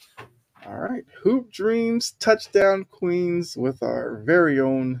 All right, Hoop Dreams, Touchdown Queens with our very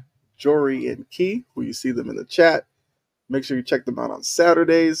own Jory and Key, who you see them in the chat. Make sure you check them out on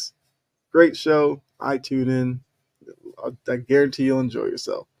Saturdays. Great show. I tune in. I guarantee you'll enjoy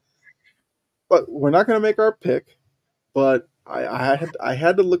yourself. But we're not going to make our pick, but I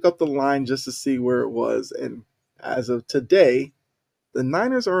had to look up the line just to see where it was, and as of today, the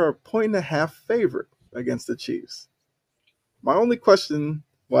Niners are a 1.5 favorite against the Chiefs. My only question,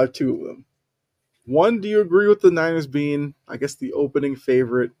 well, I have two of them. One, do you agree with the Niners being, I guess, the opening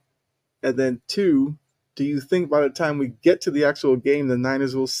favorite? And then two, do you think by the time we get to the actual game, the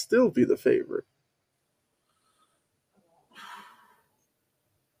Niners will still be the favorite?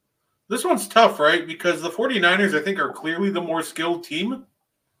 This one's tough, right? Because the 49ers, I think, are clearly the more skilled team.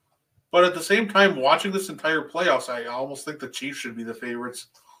 But at the same time, watching this entire playoffs, I almost think the Chiefs should be the favorites.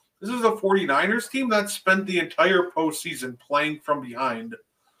 This is a 49ers team that spent the entire postseason playing from behind,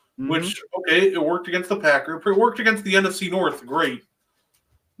 which, okay, it worked against the Packers. It worked against the NFC North. Great.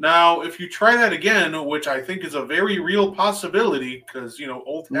 Now, if you try that again, which I think is a very real possibility because,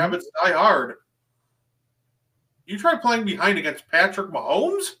 old habits die hard, you try playing behind against Patrick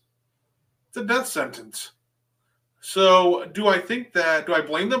Mahomes? It's a death sentence. So do I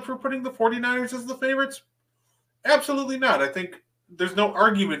blame them for putting the 49ers as the favorites? Absolutely not. I think there's no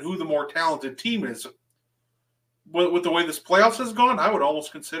argument who the more talented team is. With the way this playoffs has gone, I would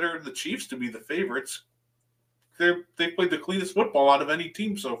almost consider the Chiefs to be the favorites. They played the cleanest football out of any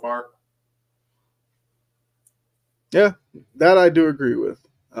team so far. Yeah, that I do agree with.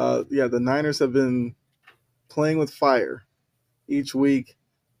 The Niners have been playing with fire each week,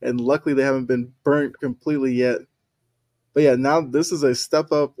 and luckily they haven't been burnt completely yet. But yeah, now this is a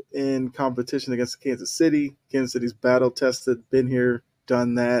step up in competition against Kansas City. Kansas City's battle tested, been here,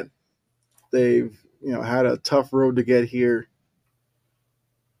 done that. They've, had a tough road to get here.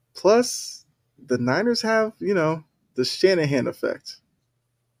 Plus, the Niners have, the Shanahan effect.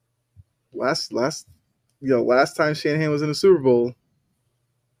 Last time Shanahan was in the Super Bowl,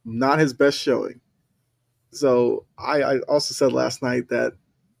 not his best showing. So I also said last night that,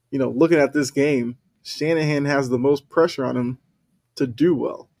 looking at this game, Shanahan has the most pressure on him to do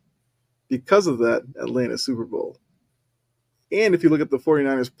well because of that Atlanta Super Bowl. And if you look at the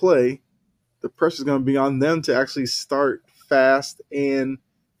 49ers play, the pressure is going to be on them to actually start fast and,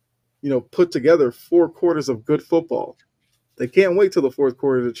 put together 4 quarters of good football. They can't wait till the fourth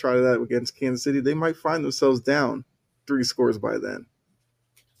quarter to try that against Kansas City. They might find themselves down 3 scores by then.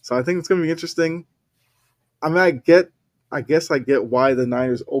 So I think it's going to be interesting. I mean, I guess I get why the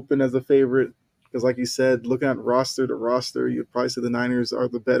Niners open as a favorite because, like you said, looking at roster to roster, you'd probably say the Niners are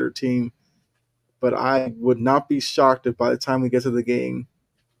the better team. But I would not be shocked if by the time we get to the game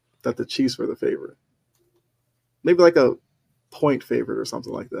that the Chiefs were the favorite. Maybe like a point favorite or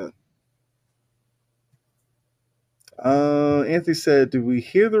something like that. Anthony said, "Do we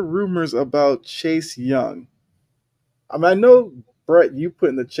hear the rumors about Chase Young?" I mean, I know, Brett, you put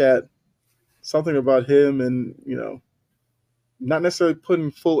in the chat something about him and, not necessarily putting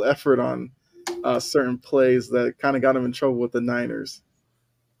full effort on certain plays that kind of got him in trouble with the Niners.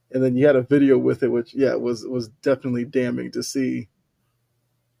 And then you had a video with it, which, was definitely damning to see,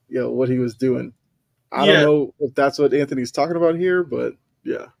 what he was doing. I don't know if that's what Anthony's talking about here, but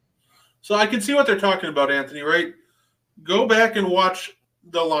yeah. So I can see what they're talking about, Anthony, right? Go back and watch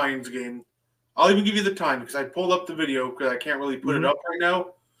the Lions game. I'll even give you the time because I pulled up the video because I can't really put it up right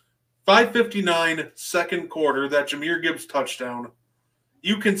now. 5:59, second quarter, that Jahmyr Gibbs touchdown.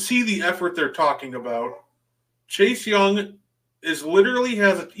 You can see the effort they're talking about. Chase Young literally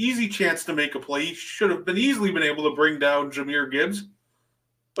has an easy chance to make a play. He should have easily been able to bring down Jahmyr Gibbs,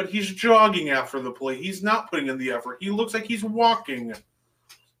 but he's jogging after the play. He's not putting in the effort. He looks like he's walking.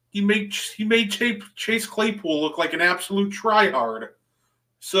 He made Chase Claypool look like an absolute tryhard.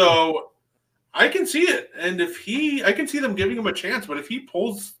 So I can see it, and I can see them giving him a chance. But if he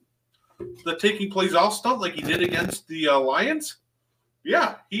pulls the taking plays off stunt like he did against the Lions,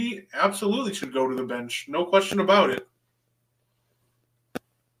 yeah, he absolutely should go to the bench. No question about it.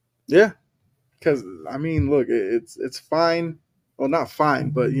 Yeah, because I mean, look, it's fine. Well, not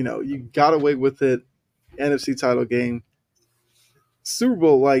fine, but you got away with it. NFC title game, Super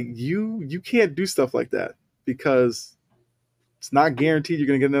Bowl. Like you can't do stuff like that because it's not guaranteed you're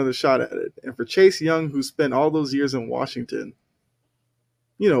going to get another shot at it. And for Chase Young, who spent all those years in Washington,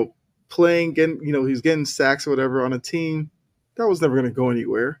 playing, he's getting sacks or whatever on a team that was never going to go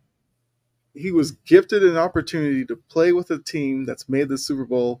anywhere. He was gifted an opportunity to play with a team that's made the Super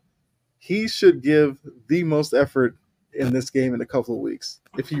Bowl. He should give the most effort in this game in a couple of weeks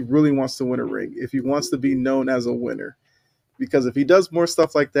if he really wants to win a ring, if he wants to be known as a winner. Because if he does more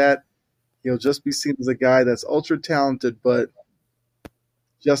stuff like that, he'll just be seen as a guy that's ultra talented but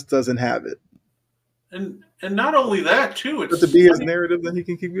just doesn't have it. And not only that, too. But to be his narrative, then he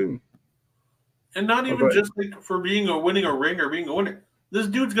can keep moving. And not even just like for winning a ring or being a winner. This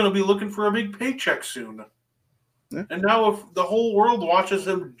dude's going to be looking for a big paycheck soon. Yeah. And now if the whole world watches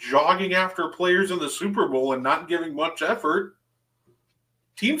him jogging after players in the Super Bowl and not giving much effort,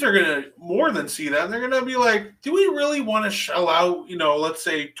 teams are going to more than see that. And they're going to be like, do we really want to shell out, let's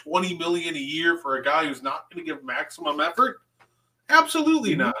say $20 million a year for a guy who's not going to give maximum effort?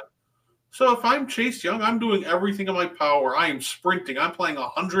 Absolutely not. So if I'm Chase Young, I'm doing everything in my power. I am sprinting. I'm playing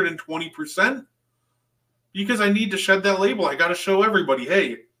 120% because I need to shed that label. I got to show everybody,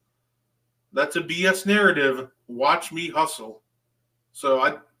 hey, that's a BS narrative. Watch me hustle. So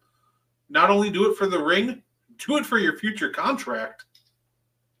I not only do it for the ring, do it for your future contract.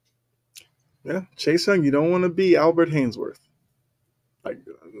 Yeah, Chase Young, you don't want to be Albert Hainsworth.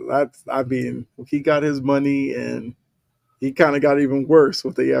 He got his money and he kind of got even worse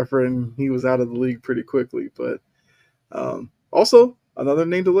with the effort, and he was out of the league pretty quickly. But also, another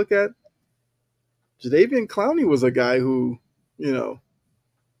name to look at, Jadeveon Clowney was a guy who,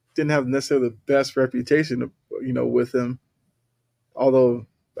 didn't have necessarily the best reputation, with him. Although,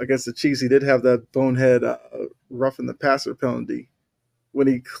 against the Chiefs, he did have that bonehead roughing the passer penalty when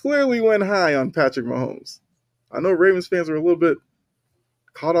he clearly went high on Patrick Mahomes. I know Ravens fans were a little bit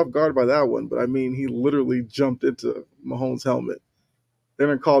caught off guard by that one, but I mean, he literally jumped into Mahomes' helmet. They're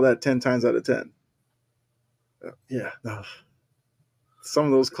going to call that 10 times out of 10. Yeah. No. Some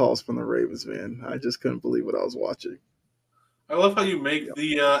of those calls from the Ravens, man, I just couldn't believe what I was watching. I love how you make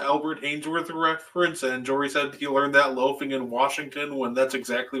the Albert Hainsworth reference, and Jory said he learned that loafing in Washington when that's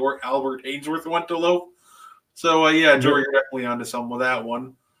exactly where Albert Hainsworth went to loaf. So, Jory, you're definitely onto something with that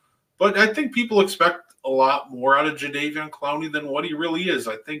one. But I think people expect a lot more out of Jadeveon Clowney than what he really is.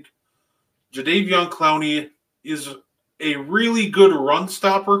 I think Jadeveon Clowney is a really good run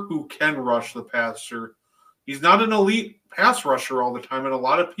stopper who can rush the passer. He's not an elite pass rusher all the time, and a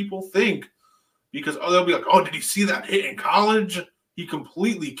lot of people think because they'll be like, oh, did you see that hit in college? He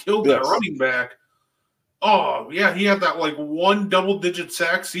completely killed that running back. Oh, yeah, he had that one double-digit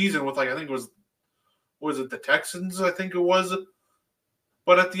sack season with I think it was it the Texans, I think it was.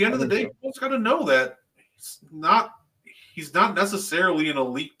 But at the end of the day, people's got to know that he's not necessarily an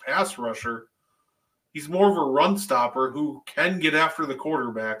elite pass rusher. He's more of a run stopper who can get after the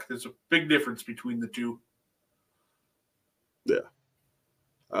quarterback. There's a big difference between the two. Yeah.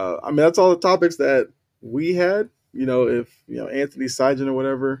 That's all the topics that we had. If Anthony Sigen or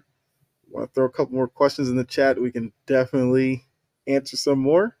whatever want to throw a couple more questions in the chat, we can definitely answer some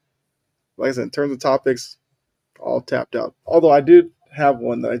more. Like I said, in terms of topics, all tapped out. Although I did have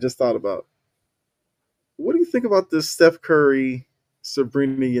one that I just thought about. What do you think about this Steph Curry,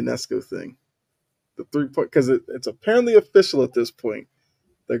 Sabrina Ionescu thing? The 3-point, because it's apparently official at this point.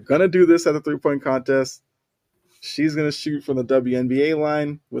 They're gonna do this at the 3-point contest. She's gonna shoot from the WNBA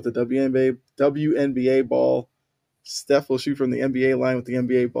line with the WNBA ball. Steph will shoot from the NBA line with the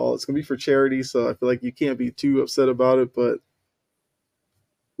NBA ball. It's gonna be for charity, so I feel like you can't be too upset about it. But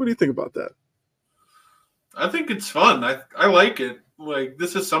what do you think about that? I think it's fun. I like it. Like,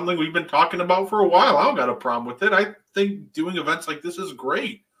 this is something we've been talking about for a while. I don't got a problem with it. I think doing events like this is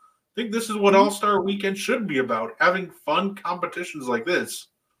great. I think this is what All-Star Weekend should be about, having fun competitions like this.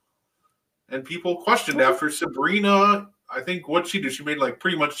 And people questioned after Sabrina, I think what she did, she made like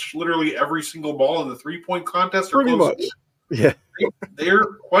pretty much literally every single ball in the 3-point contest. Pretty much. Yeah. They're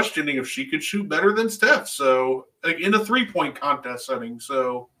questioning if she could shoot better than Steph. So, like, in a 3-point contest setting.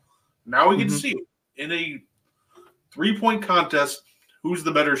 So now we get to see it. In a 3-point contest, who's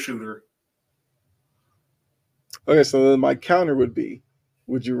the better shooter? Okay, so then my counter would be,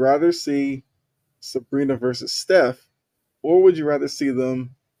 would you rather see Sabrina versus Steph, or would you rather see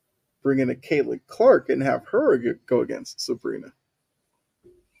them bring in a Caitlin Clark and have her go against Sabrina?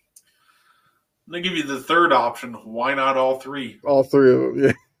 Let me give you the third option. Why not all three? All three of them,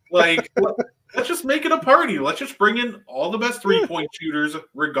 yeah. Like, let's just make it a party. Let's just bring in all the best 3-point shooters,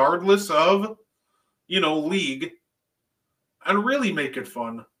 regardless of, league, and really make it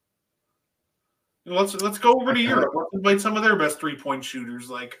fun. Let's go over to Europe. Let's invite some of their best 3-point shooters.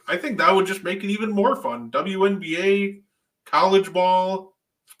 Like, I think that would just make it even more fun. WNBA, college ball,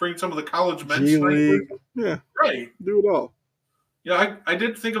 let's bring some of the college men's G League. Yeah. Right. Do it all. Yeah, I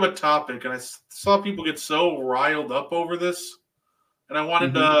did think of a topic, and I saw people get so riled up over this, and I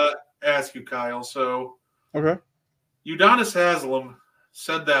wanted to ask you, Kyle. So, okay, Udonis Haslem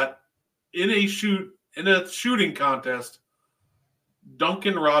said that in a shooting contest,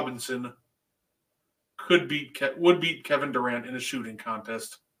 Duncan Robinson would beat Kevin Durant in a shooting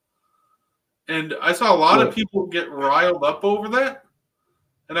contest, and I saw a lot of people get riled up over that,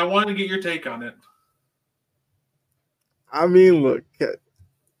 and I wanted to get your take on it. I mean, look,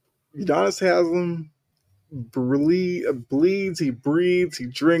 Udonis Haslem bleeds, he breathes, he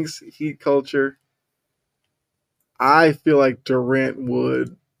drinks heat culture. I feel like Durant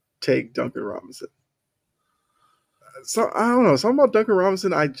would take Duncan Robinson. So I don't know. Something about Duncan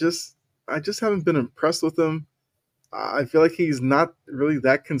Robinson, I just haven't been impressed with him. I feel like he's not really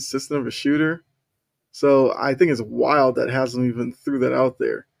that consistent of a shooter. So I think it's wild that Haslem even threw that out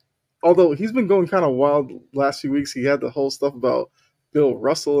there. Although he's been going kind of wild last few weeks. He had the whole stuff about Bill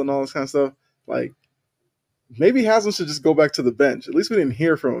Russell and all this kind of stuff. Like, maybe Haslem should just go back to the bench. At least we didn't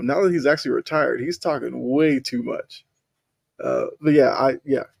hear from him. Now that he's actually retired, he's talking way too much. But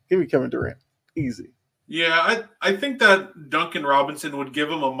give me Kevin Durant. Easy. Yeah, I think that Duncan Robinson would give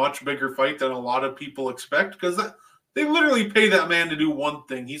him a much bigger fight than a lot of people expect, because they literally pay that man to do one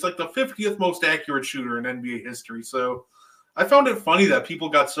thing. He's like the 50th most accurate shooter in NBA history. So I found it funny that people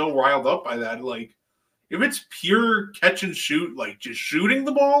got so riled up by that. Like, if it's pure catch and shoot, like just shooting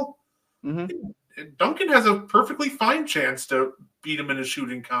the ball, Duncan has a perfectly fine chance to beat him in a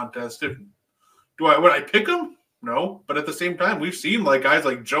shooting contest. Would I pick him? No, but at the same time, we've seen like guys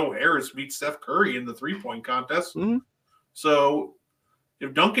like Joe Harris beat Steph Curry in the 3-point contest. So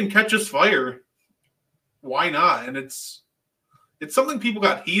if Duncan catches fire, why not? And it's something people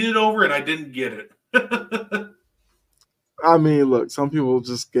got heated over, and I didn't get it. I mean, look, some people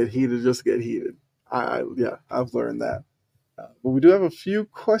just get heated. I've learned that. But we do have a few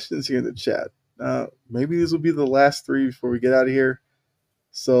questions here in the chat. Maybe these will be the last 3 before we get out of here.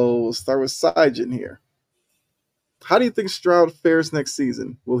 So we'll start with Sigen here. How do you think Stroud fares next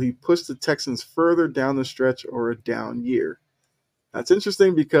season? Will he push the Texans further down the stretch or a down year? That's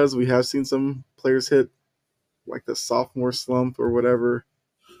interesting because we have seen some players hit like the sophomore slump or whatever.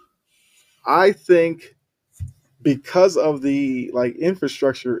 I think because of the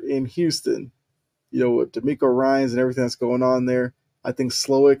infrastructure in Houston, with D'Amico Ryans and everything that's going on there, I think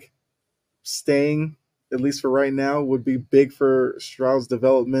Slowick staying, at least for right now, would be big for Stroud's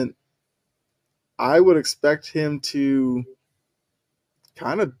development. I would expect him to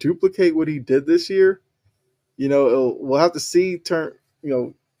kind of duplicate what he did this year. We'll have to see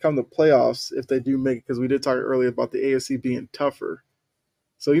come the playoffs if they do make it, because we did talk earlier about the AFC being tougher.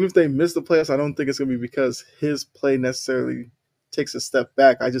 So even if they miss the playoffs, I don't think it's going to be because his play necessarily takes a step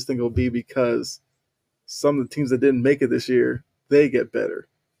back. I just think it'll be because some of the teams that didn't make it this year, they get better.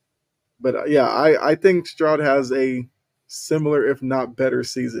 But yeah, I think Stroud has a similar, if not better,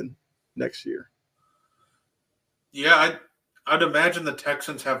 season next year. Yeah, I'd imagine the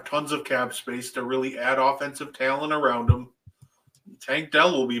Texans have tons of cap space to really add offensive talent around them. Tank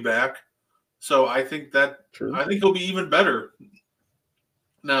Dell will be back, so I think he'll be even better.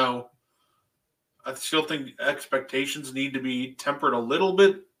 Now, I still think expectations need to be tempered a little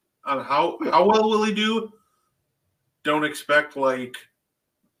bit on how well will he do. Don't expect like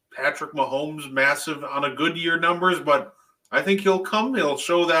Patrick Mahomes massive on a good year numbers, but I think he'll come. He'll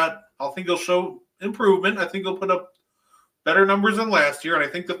show that. I think he'll show improvement. I think he'll put up better numbers than last year, and I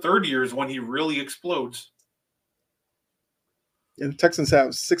think the third year is when he really explodes. And the Texans have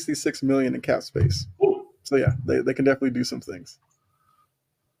 $66 million in cap space. Ooh. So yeah, they can definitely do some things.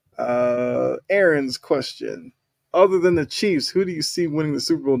 Aaron's question: other than the Chiefs, who do you see winning the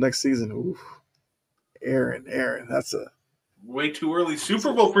Super Bowl next season? Ooh, Aaron, that's a way too early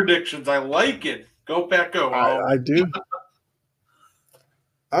Super Bowl predictions. I like it. Go Pack Go. I do.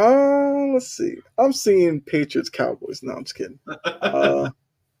 Let's see. I'm seeing Patriots Cowboys. No, I'm just kidding.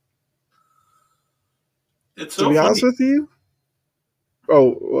 It's so to be funny. honest with you.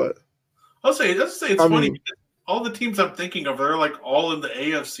 Oh, what? I'll say it's funny because all the teams I'm thinking of, they're like all in the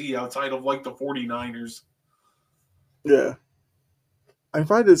AFC outside of like the 49ers. Yeah. If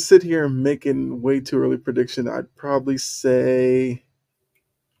I had to sit here and make a way too early prediction, I'd probably say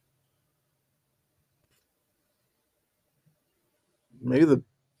maybe the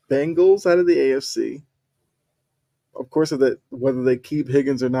Bengals out of the AFC. Of course, whether they keep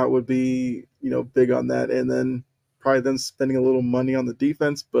Higgins or not would be, big on that. And then probably them spending a little money on the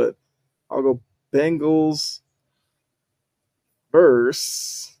defense. But I'll go Bengals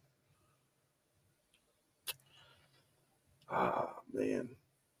versus. Man.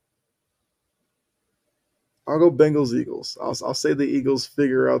 I'll go Bengals Eagles. I'll say the Eagles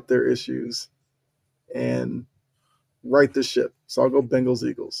figure out their issues and right the ship. So I'll go Bengals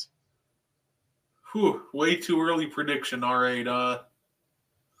Eagles. Whew, way too early prediction. All right.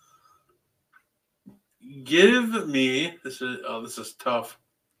 Give me this is tough.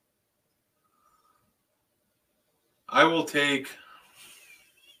 I will take,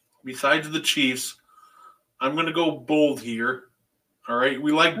 besides the Chiefs, I'm going to go bold here. All right,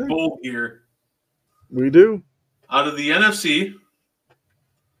 we like bold here. We do. Out of the NFC,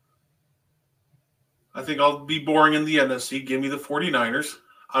 I think I'll be boring in the NFC. Give me the 49ers.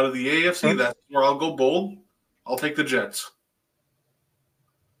 Out of the AFC, that's where I'll go bold. I'll take the Jets.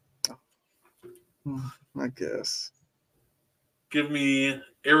 I guess. Give me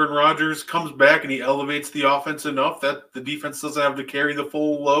Aaron Rodgers comes back and he elevates the offense enough that the defense doesn't have to carry the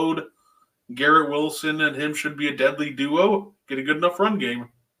full load. Garrett Wilson and him should be a deadly duo. Get a good enough run game.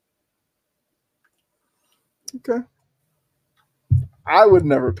 Okay. I would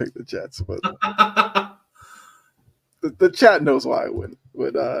never pick the Jets, but the chat knows why I wouldn't.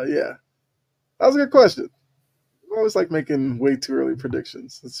 But yeah, that was a good question. I always like making way too early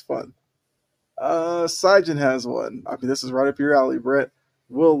predictions. It's fun. Syjan has one. I mean, this is right up your alley, Brett.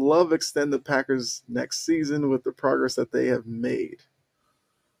 Will Love extend the Packers next season with the progress that they have made?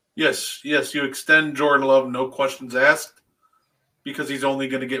 Yes, you extend Jordan Love, no questions asked, because he's only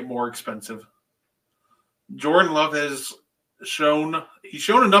going to get more expensive. Jordan Love has shown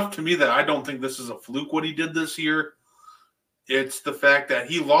enough to me that I don't think this is a fluke what he did this year. It's the fact that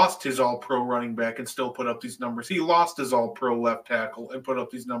he lost his all-pro running back and still put up these numbers. He lost his all-pro left tackle and put up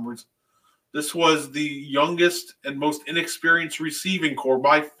these numbers. This was the youngest and most inexperienced receiving core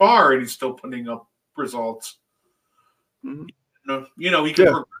by far, and he's still putting up results. Mm-hmm. He can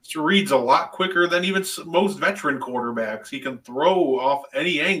progress to reads a lot quicker than even most veteran quarterbacks. He can throw off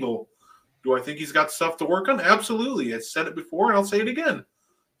any angle. Do I think he's got stuff to work on? Absolutely. I said it before, and I'll say it again.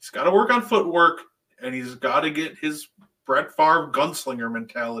 He's got to work on footwork, and he's got to get his Brett Favre gunslinger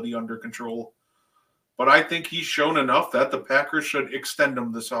mentality under control. But I think he's shown enough that the Packers should extend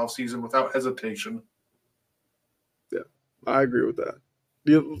him this offseason without hesitation. Yeah, I agree with that.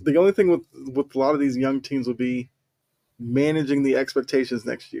 The only thing with a lot of these young teams will be managing the expectations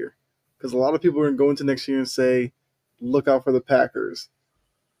next year. Because a lot of people are going to go into next year and say, look out for the Packers.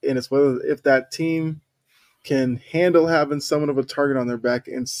 And it's if that team can handle having somewhat of a target on their back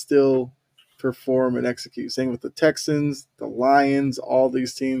and still perform and execute. Same with the Texans, the Lions, all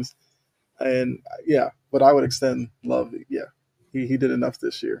these teams. And yeah, but I would extend Love. Yeah, he did enough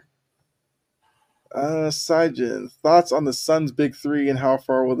this year. Syjan, thoughts on the Suns' big three and how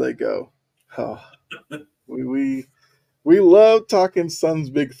far will they go? Oh, we love talking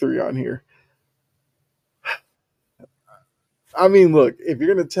Suns' big three on here. I mean, look, if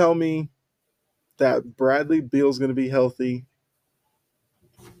you're going to tell me that Bradley Beal's going to be healthy,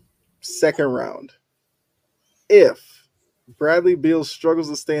 second round. If Bradley Beal struggles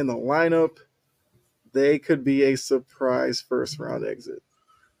to stay in the lineup, they could be a surprise first round exit.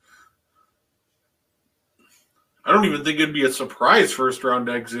 I don't even think it'd be a surprise first round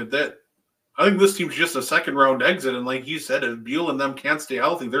exit. I think this team's just a second round exit, and like you said, if Beal and them can't stay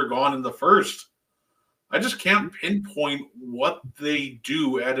healthy, they're gone in the first. I just can't pinpoint what they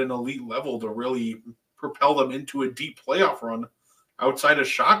do at an elite level to really propel them into a deep playoff run outside of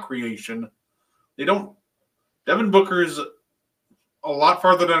shot creation. They don't. Devin Booker is a lot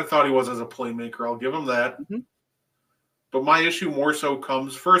farther than I thought he was as a playmaker. I'll give him that. Mm-hmm. But my issue more so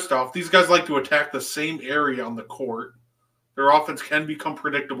comes, first off, these guys like to attack the same area on the court. Their offense can become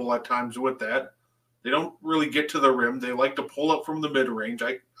predictable at times with that. They don't really get to the rim. They like to pull up from the mid-range.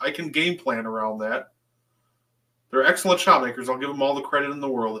 I can game plan around that. They're excellent shot makers. I'll give them all the credit in the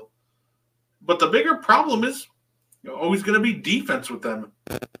world. But the bigger problem is always going to be defense with them.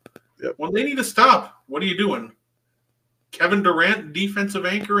 Yep. When they need to stop, what are you doing? Kevin Durant, defensive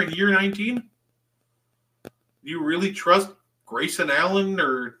anchor in year 19? Do you really trust Grayson Allen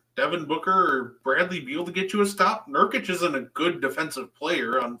or Devin Booker or Bradley Beal to get you a stop? Nurkic isn't a good defensive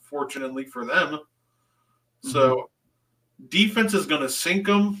player, unfortunately for them. So defense is going to sink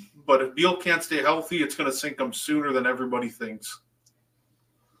them, but if Beal can't stay healthy, it's going to sink them sooner than everybody thinks.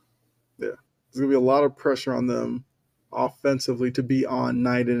 Yeah, there's going to be a lot of pressure on them offensively to be on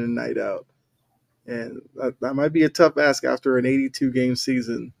night in and night out. And that might be a tough ask after an 82-game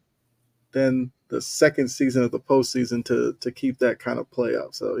season. Then the second season of the postseason to keep that kind of play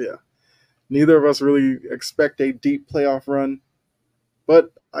up. So, yeah, neither of us really expect a deep playoff run.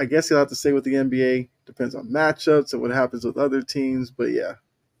 But I guess you'll have to say with the NBA, depends on matchups and what happens with other teams. But, yeah,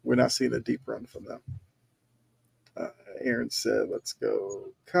 we're not seeing a deep run from them. Aaron said, let's go.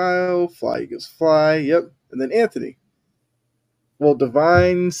 Kyle, fly Eagles fly. Yep. And then Anthony. Well,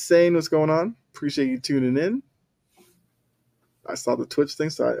 Divine saying what's going on. Appreciate you tuning in. I saw the Twitch thing,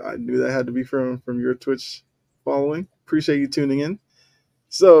 so I knew that had to be from your Twitch following. Appreciate you tuning in.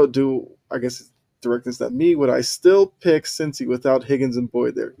 So, I guess direct this at me. Would I still pick Cincy without Higgins and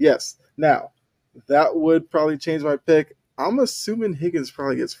Boyd there? Yes. Now, that would probably change my pick. I'm assuming Higgins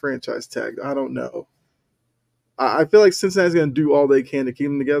probably gets franchise tagged. I don't know. I feel like Cincinnati's going to do all they can to keep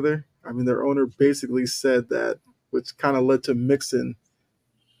them together. I mean, their owner basically said that, which kind of led to Mixon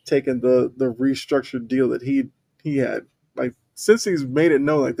taking the restructured deal that he had. Like, Cincy's made it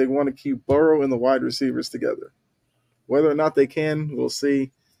known like they want to keep Burrow and the wide receivers together. Whether or not they can, we'll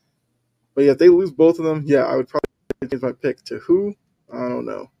see. But yeah, if they lose both of them, yeah, I would probably change my pick to who? I don't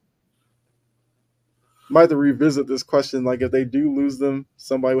know. Might have to revisit this question. Like, if they do lose them,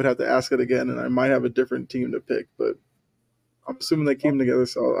 somebody would have to ask it again, and I might have a different team to pick. But I'm assuming they keep them together,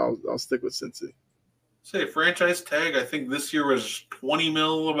 so I'll stick with Cincy. Say franchise tag. I think this year was 20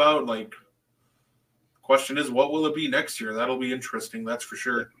 mil. About like. Question is, what will it be next year? That'll be interesting. That's for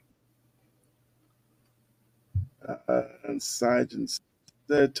sure. And Sajin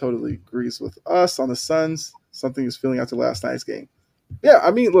said totally agrees with us on the Suns. Something he's feeling after last night's game. Yeah,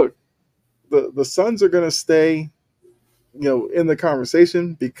 I mean, look. The Suns are going to stay, in the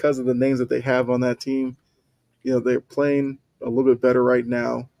conversation because of the names that they have on that team. They're playing a little bit better right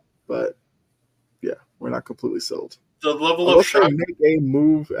now, but yeah, we're not completely sold. The level of shot. They make a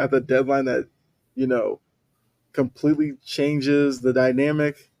move at the deadline that, completely changes the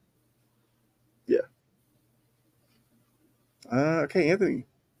dynamic. Yeah. Okay, Anthony.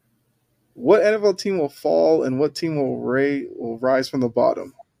 What NFL team will fall and what team will rise from the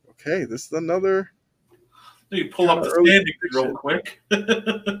bottom? Okay, this is another. Let me pull up the standings real quick.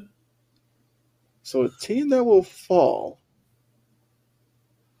 So a team that will fall.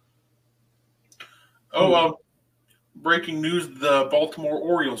 Breaking news, the Baltimore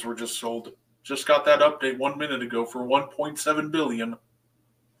Orioles were just sold. Just got that update 1 minute ago for $1.7 billion.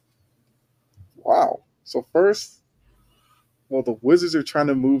 Wow. So first, the Wizards are trying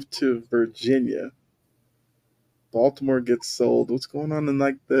to move to Virginia. Baltimore gets sold. What's going on in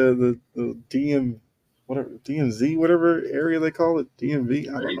like the DMZ, whatever area they call it? DMV?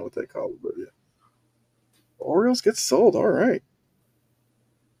 I don't know what they call it, but yeah. Orioles get sold. All right.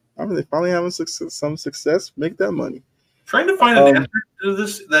 I mean, they finally having some success. Make that money. Trying to find an answer to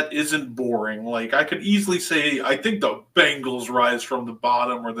this that isn't boring. Like, I could easily say, I think the Bengals rise from the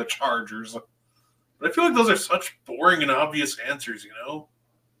bottom or the Chargers. But I feel like those are such boring and obvious answers,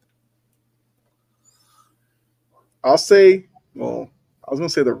 I'll say, I was going to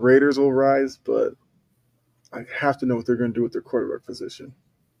say the Raiders will rise, but I have to know what they're going to do with their quarterback position.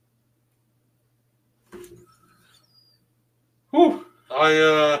 Whew.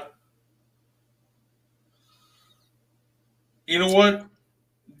 You know what?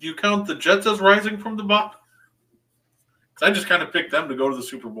 Do you count the Jets as rising from the bottom? Because I just kind of picked them to go to the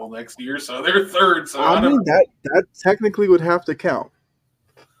Super Bowl next year, so they're third. So I mean, that technically would have to count.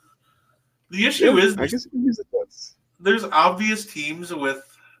 The issue is I guess you can use the Jets. There's obvious teams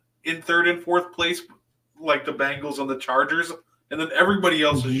in third and fourth place, like the Bengals and the Chargers, and then everybody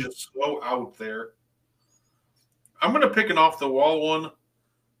else is just so out there. I'm going to pick an off-the-wall one.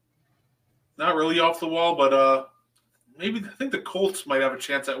 Not really off the wall, but maybe I think the Colts might have a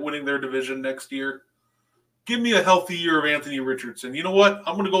chance at winning their division next year. Give me a healthy year of Anthony Richardson. You know what?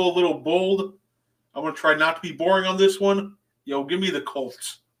 I'm going to go a little bold. I'm going to try not to be boring on this one. Give me the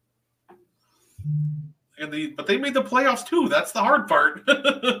Colts. But they made the playoffs too. That's the hard part.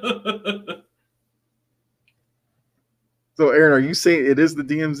 So, Aaron, are you saying it is the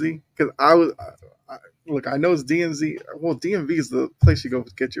DMZ? Because I know it's DMZ. Well, DMV is the place you go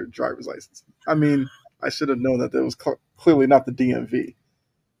to get your driver's license. I mean, I should have known that was clearly not the DMV.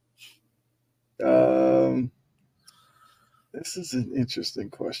 This is an interesting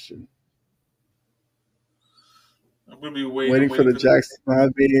question. I'm going to be waiting for the Jackson. I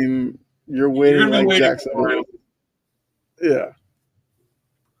mean, you're waiting like Jacksonville. Yeah.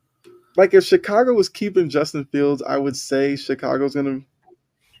 Like if Chicago was keeping Justin Fields, I would say Chicago's going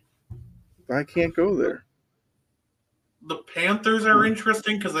to. I can't go there. The Panthers are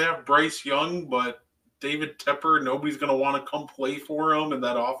interesting because they have Bryce Young, but David Tepper, nobody's going to want to come play for him, and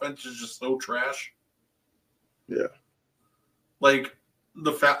that offense is just so trash. Yeah. Like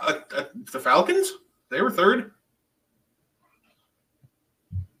the Falcons, they were third.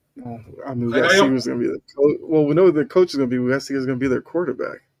 I mean, we got to see who's going to be the coach. Well, we know the coach is going to be. We got to see who's going to be their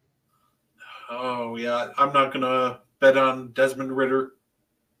quarterback. Oh, yeah. I'm not going to bet on Desmond Ridder.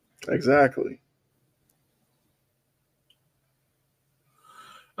 Exactly.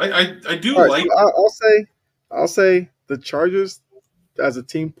 I do right, like. So I'll say the Chargers as a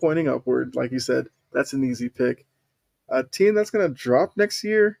team pointing upward, like you said, that's an easy pick. A team that's going to drop next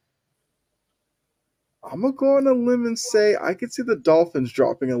year, I'm going to go on a limb and say I could see the Dolphins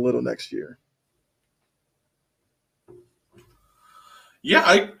dropping a little next year.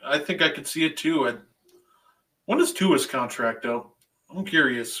 Yeah, I think I could see it too. When is Tua's contract out? I'm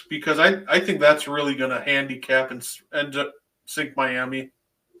curious because I think that's really going to handicap and sink Miami.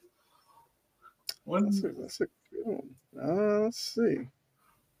 That's a good one. Let's see.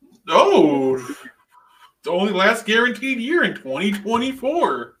 Oh, the only last guaranteed year in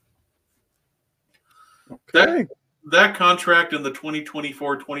 2024. Okay. That contract in the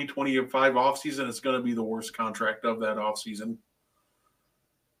 2024-2025 offseason is going to be the worst contract of that offseason.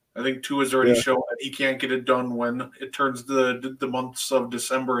 I think Tua's already shown that he can't get it done when it turns the months of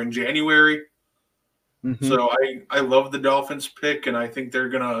December and January. Mm-hmm. So I love the Dolphins pick, and I think they're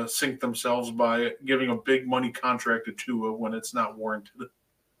going to sink themselves by giving a big money contract to Tua when it's not warranted.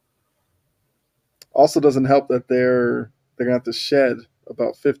 Also doesn't help that they're going to have to shed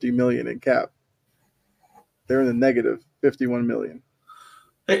about $50 million in cap. They're in the negative $51 million.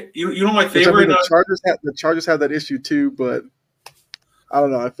 Hey, you know my favorite. The Chargers have that issue too, but I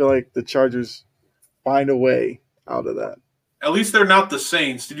don't know. I feel like the Chargers find a way out of that. At least they're not the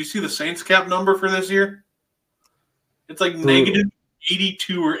Saints. Did you see the Saints cap number for this year? It's like negative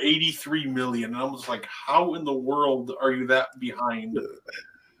 82 or 83 million. And I was like, how in the world are you that behind?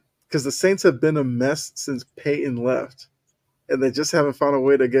 Because the Saints have been a mess since Peyton left. And they just haven't found a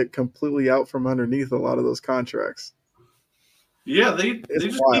way to get completely out from underneath a lot of those contracts. Yeah, they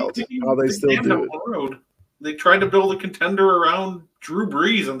just wild keep how they still do it. The road. They tried to build a contender around Drew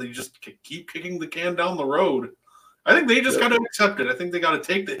Brees, and they just keep kicking the can down the road. I think they just got to accept it. I think they got to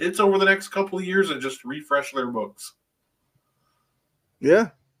take the hits over the next couple of years and just refresh their books. Yeah.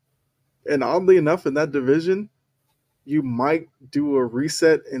 And oddly enough, in that division, you might do a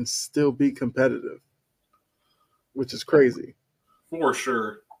reset and still be competitive, which is crazy. For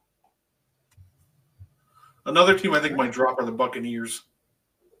sure. Another team I think might drop are the Buccaneers.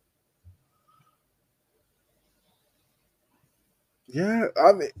 Yeah,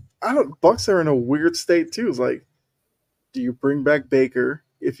 I mean, Bucks are in a weird state too. It's like, do you bring back Baker?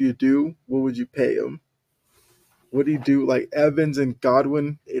 If you do, what would you pay him? What do you do? Like Evans and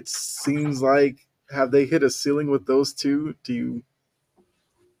Godwin, it seems like have they hit a ceiling with those two? Do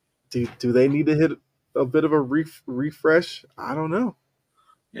they need to hit a bit of a refresh? I don't know.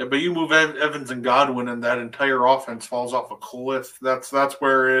 Yeah, but you move Evans and Godwin, and that entire offense falls off a cliff. That's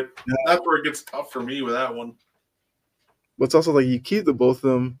where it gets tough for me with that one. But it's also like you keep the both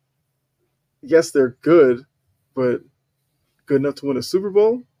of them. Yes, they're good, but good enough to win a Super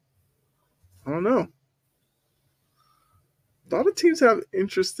Bowl? I don't know. A lot of teams have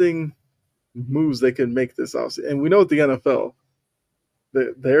interesting moves they can make this offseason. And we know with the NFL,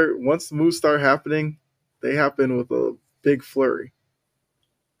 They're once the moves start happening, they happen with a big flurry.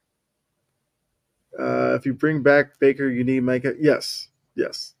 If you bring back Baker, you need Micah. Yes,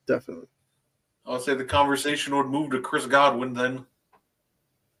 definitely. I'll say the conversation would move to Chris Godwin then.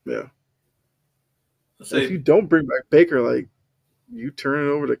 Yeah. Say, if you don't bring back Baker, like you turn it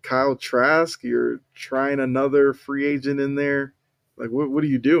over to Kyle Trask, you're trying another free agent in there. Like, what are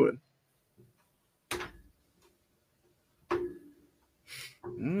you doing?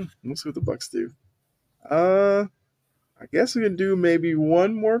 We'll see what the Bucks do. I guess we can do maybe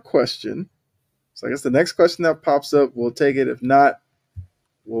one more question. So I guess the next question that pops up, we'll take it. If not,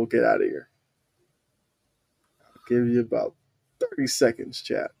 we'll get out of here. I'll give you about 30 seconds,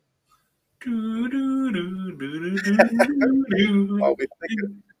 chat. While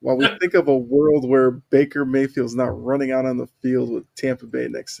we think of a world where Baker Mayfield's not running out on the field with Tampa Bay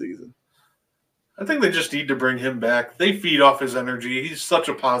next season. I think they just need to bring him back. They feed off his energy. He's such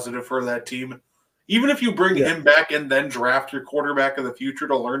a positive for that team. Even if you bring him back and then draft your quarterback of the future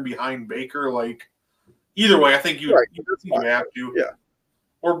to learn behind Baker, like either way, I think you have to. Yeah.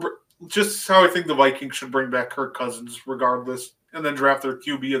 Or just how I think the Vikings should bring back Kirk Cousins regardless and then draft their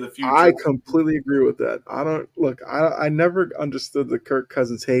QB of the future. I completely agree with that. I never understood the Kirk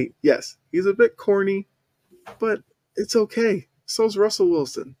Cousins hate. Yes, he's a bit corny, but it's okay. So's Russell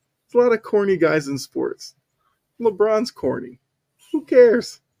Wilson. There's a lot of corny guys in sports. LeBron's corny. Who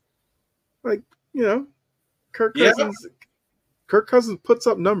cares? Like, Kirk Cousins puts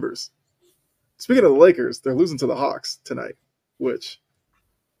up numbers. Speaking of the Lakers, they're losing to the Hawks tonight, which,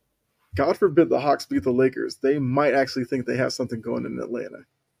 God forbid the Hawks beat the Lakers. They might actually think they have something going in Atlanta.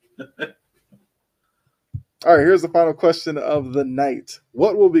 All right, here's the final question of the night.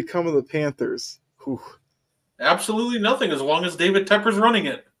 What will become of the Panthers? Whew. Absolutely nothing as long as David Tepper's running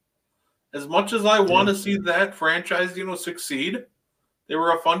it. As much as I want to see that franchise, succeed, they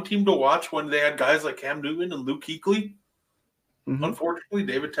were a fun team to watch when they had guys like Cam Newton and Luke Kuechly. Mm-hmm. Unfortunately,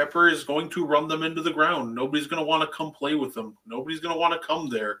 David Tepper is going to run them into the ground. Nobody's going to want to come play with them. Nobody's going to want to come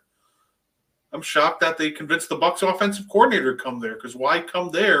there. I'm shocked that they convinced the Bucs offensive coordinator to come there, because why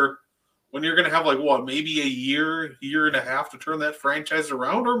come there when you're going to have maybe a year and a half to turn that franchise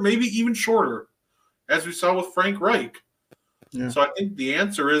around, or maybe even shorter, as we saw with Frank Reich. Yeah. So I think the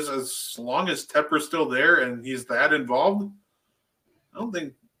answer is, as long as Tepper's still there and he's that involved, I don't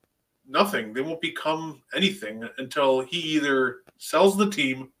think nothing. They won't become anything until he either sells the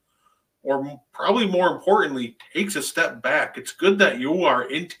team or, probably more importantly, takes a step back. It's good that you are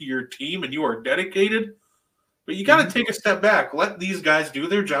into your team and you are dedicated, but you got to take a step back. Let these guys do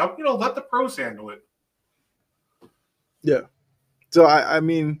their job. Let the pros handle it. Yeah. So, I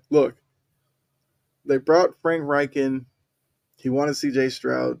mean, look, they brought Frank Reich in. He wanted C.J.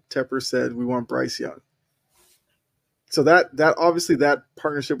 Stroud. Tepper said, we want Bryce Young. So that obviously that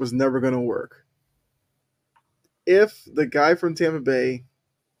partnership was never going to work. If the guy from Tampa Bay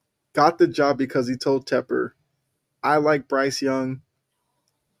got the job because he told Tepper, I like Bryce Young,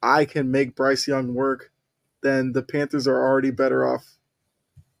 I can make Bryce Young work, then the Panthers are already better off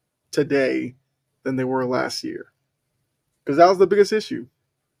today than they were last year. Because that was the biggest issue.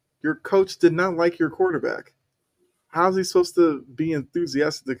 Your coach did not like your quarterback. How's he supposed to be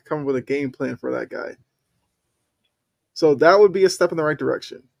enthusiastic to come up with a game plan for that guy? So that would be a step in the right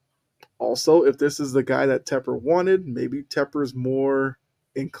direction. Also, if this is the guy that Tepper wanted, maybe Tepper's more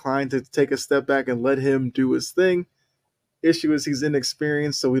inclined to take a step back and let him do his thing. Issue is he's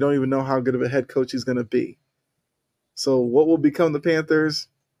inexperienced, so we don't even know how good of a head coach he's going to be. So what will become the Panthers?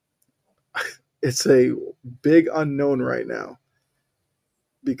 It's a big unknown right now,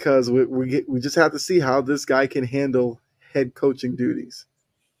 because we just have to see how this guy can handle head coaching duties.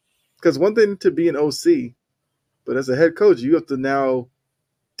 Because one thing to be an OC, but as a head coach, you have to now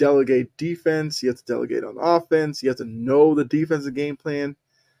delegate defense. You have to delegate on offense. You have to know the defensive game plan.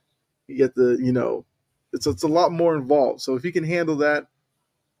 You have to, it's a lot more involved. So if you can handle that,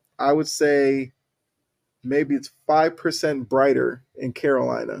 I would say maybe it's 5% brighter in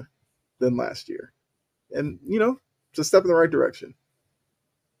Carolina than last year. And, it's a step in the right direction.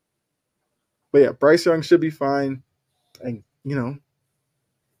 But yeah, Bryce Young should be fine. And,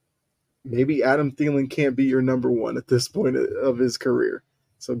 maybe Adam Thielen can't be your number one at this point of his career.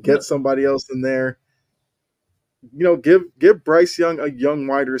 So get somebody else in there. Give Bryce Young a young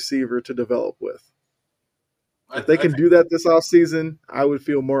wide receiver to develop with. If they can do that this offseason, I would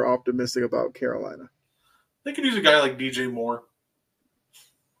feel more optimistic about Carolina. They could use a guy like DJ Moore.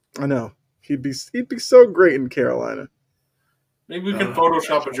 I know. He'd be so great in Carolina. Maybe we can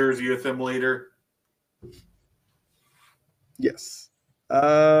Photoshop a jersey with him later. Yes.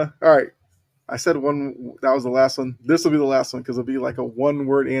 All right. I said one. That was the last one. This will be the last one because it'll be like a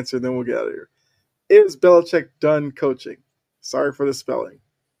one-word answer. Then we'll get out of here. Is Belichick done coaching? Sorry for the spelling.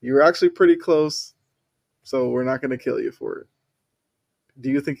 You were actually pretty close, so we're not going to kill you for it. Do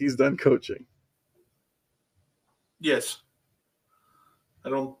you think he's done coaching? Yes. I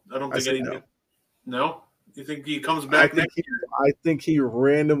don't think any. No. You think he comes back next year? I think he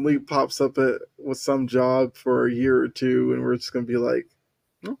randomly pops up with some job for a year or two, and we're just going to be like,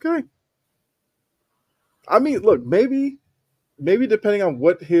 okay. I mean, look, maybe depending on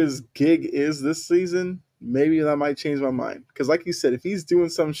what his gig is this season, maybe that might change my mind. Because like you said, if he's doing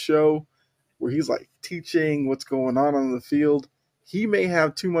some show where he's like teaching what's going on the field, he may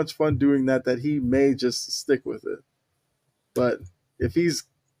have too much fun doing that he may just stick with it. But if he's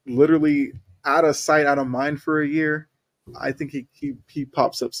literally out of sight, out of mind for a year, I think he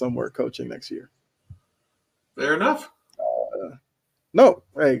pops up somewhere coaching next year. Fair enough. No,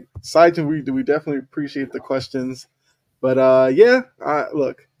 hey, Sijan, we definitely appreciate the questions. But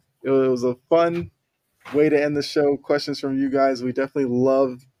look, it was a fun way to end the show. Questions from you guys. We definitely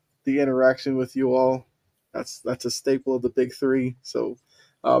love the interaction with you all. That's a staple of the Big Three. So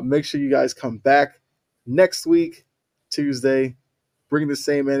make sure you guys come back next week, Tuesday. Bring the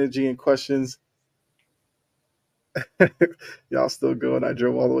same energy and questions. Y'all still going. I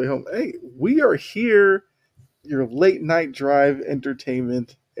drove all the way home. Hey, we are here, your late night drive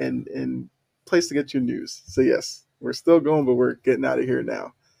entertainment and place to get your news. So yes, we're still going, but we're getting out of here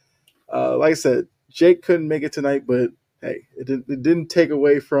now. Like I said, Jake couldn't make it tonight, but hey, it didn't take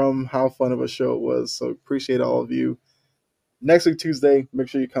away from how fun of a show it was. So appreciate all of you. Next week, Tuesday, make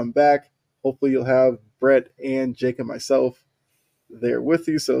sure you come back. Hopefully you'll have Brett and Jake and myself there with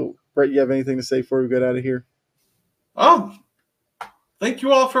you. So Brett, you have anything to say before we get out of here? Thank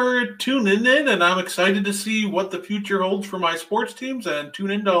you all for tuning in, and I'm excited to see what the future holds for my sports teams, and tune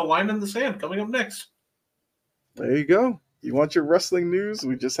into A Line in the Sand coming up next. There you go. You want your wrestling news?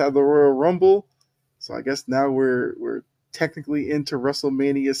 We just had the Royal Rumble, so I guess now we're technically into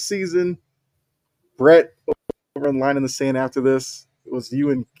WrestleMania season. Brett, over in Line in the Sand after this, it was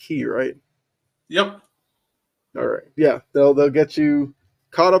you and Key, right? Yep. All right. Yeah, they'll get you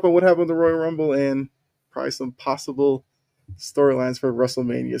caught up on what happened in the Royal Rumble and probably some possible storylines for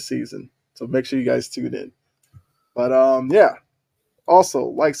WrestleMania season. So make sure you guys tune in. But yeah. Also,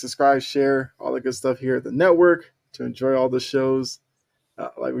 like, subscribe, share, all the good stuff here at the network to enjoy all the shows.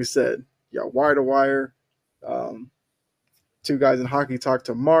 Like we said, yeah, Wire to Wire. Two Guys in Hockey Talk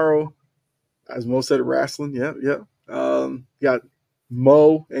tomorrow. As Mo said, wrestling. Yeah. Got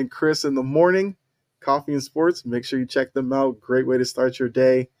Mo and Chris in the morning. Coffee and Sports. Make sure you check them out. Great way to start your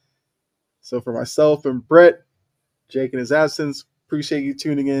day. So for myself and Brett, Jake in his absence, appreciate you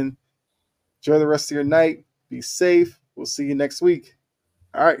tuning in. Enjoy the rest of your night. Be safe. We'll see you next week.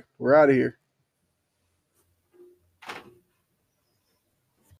 All right, we're out of here.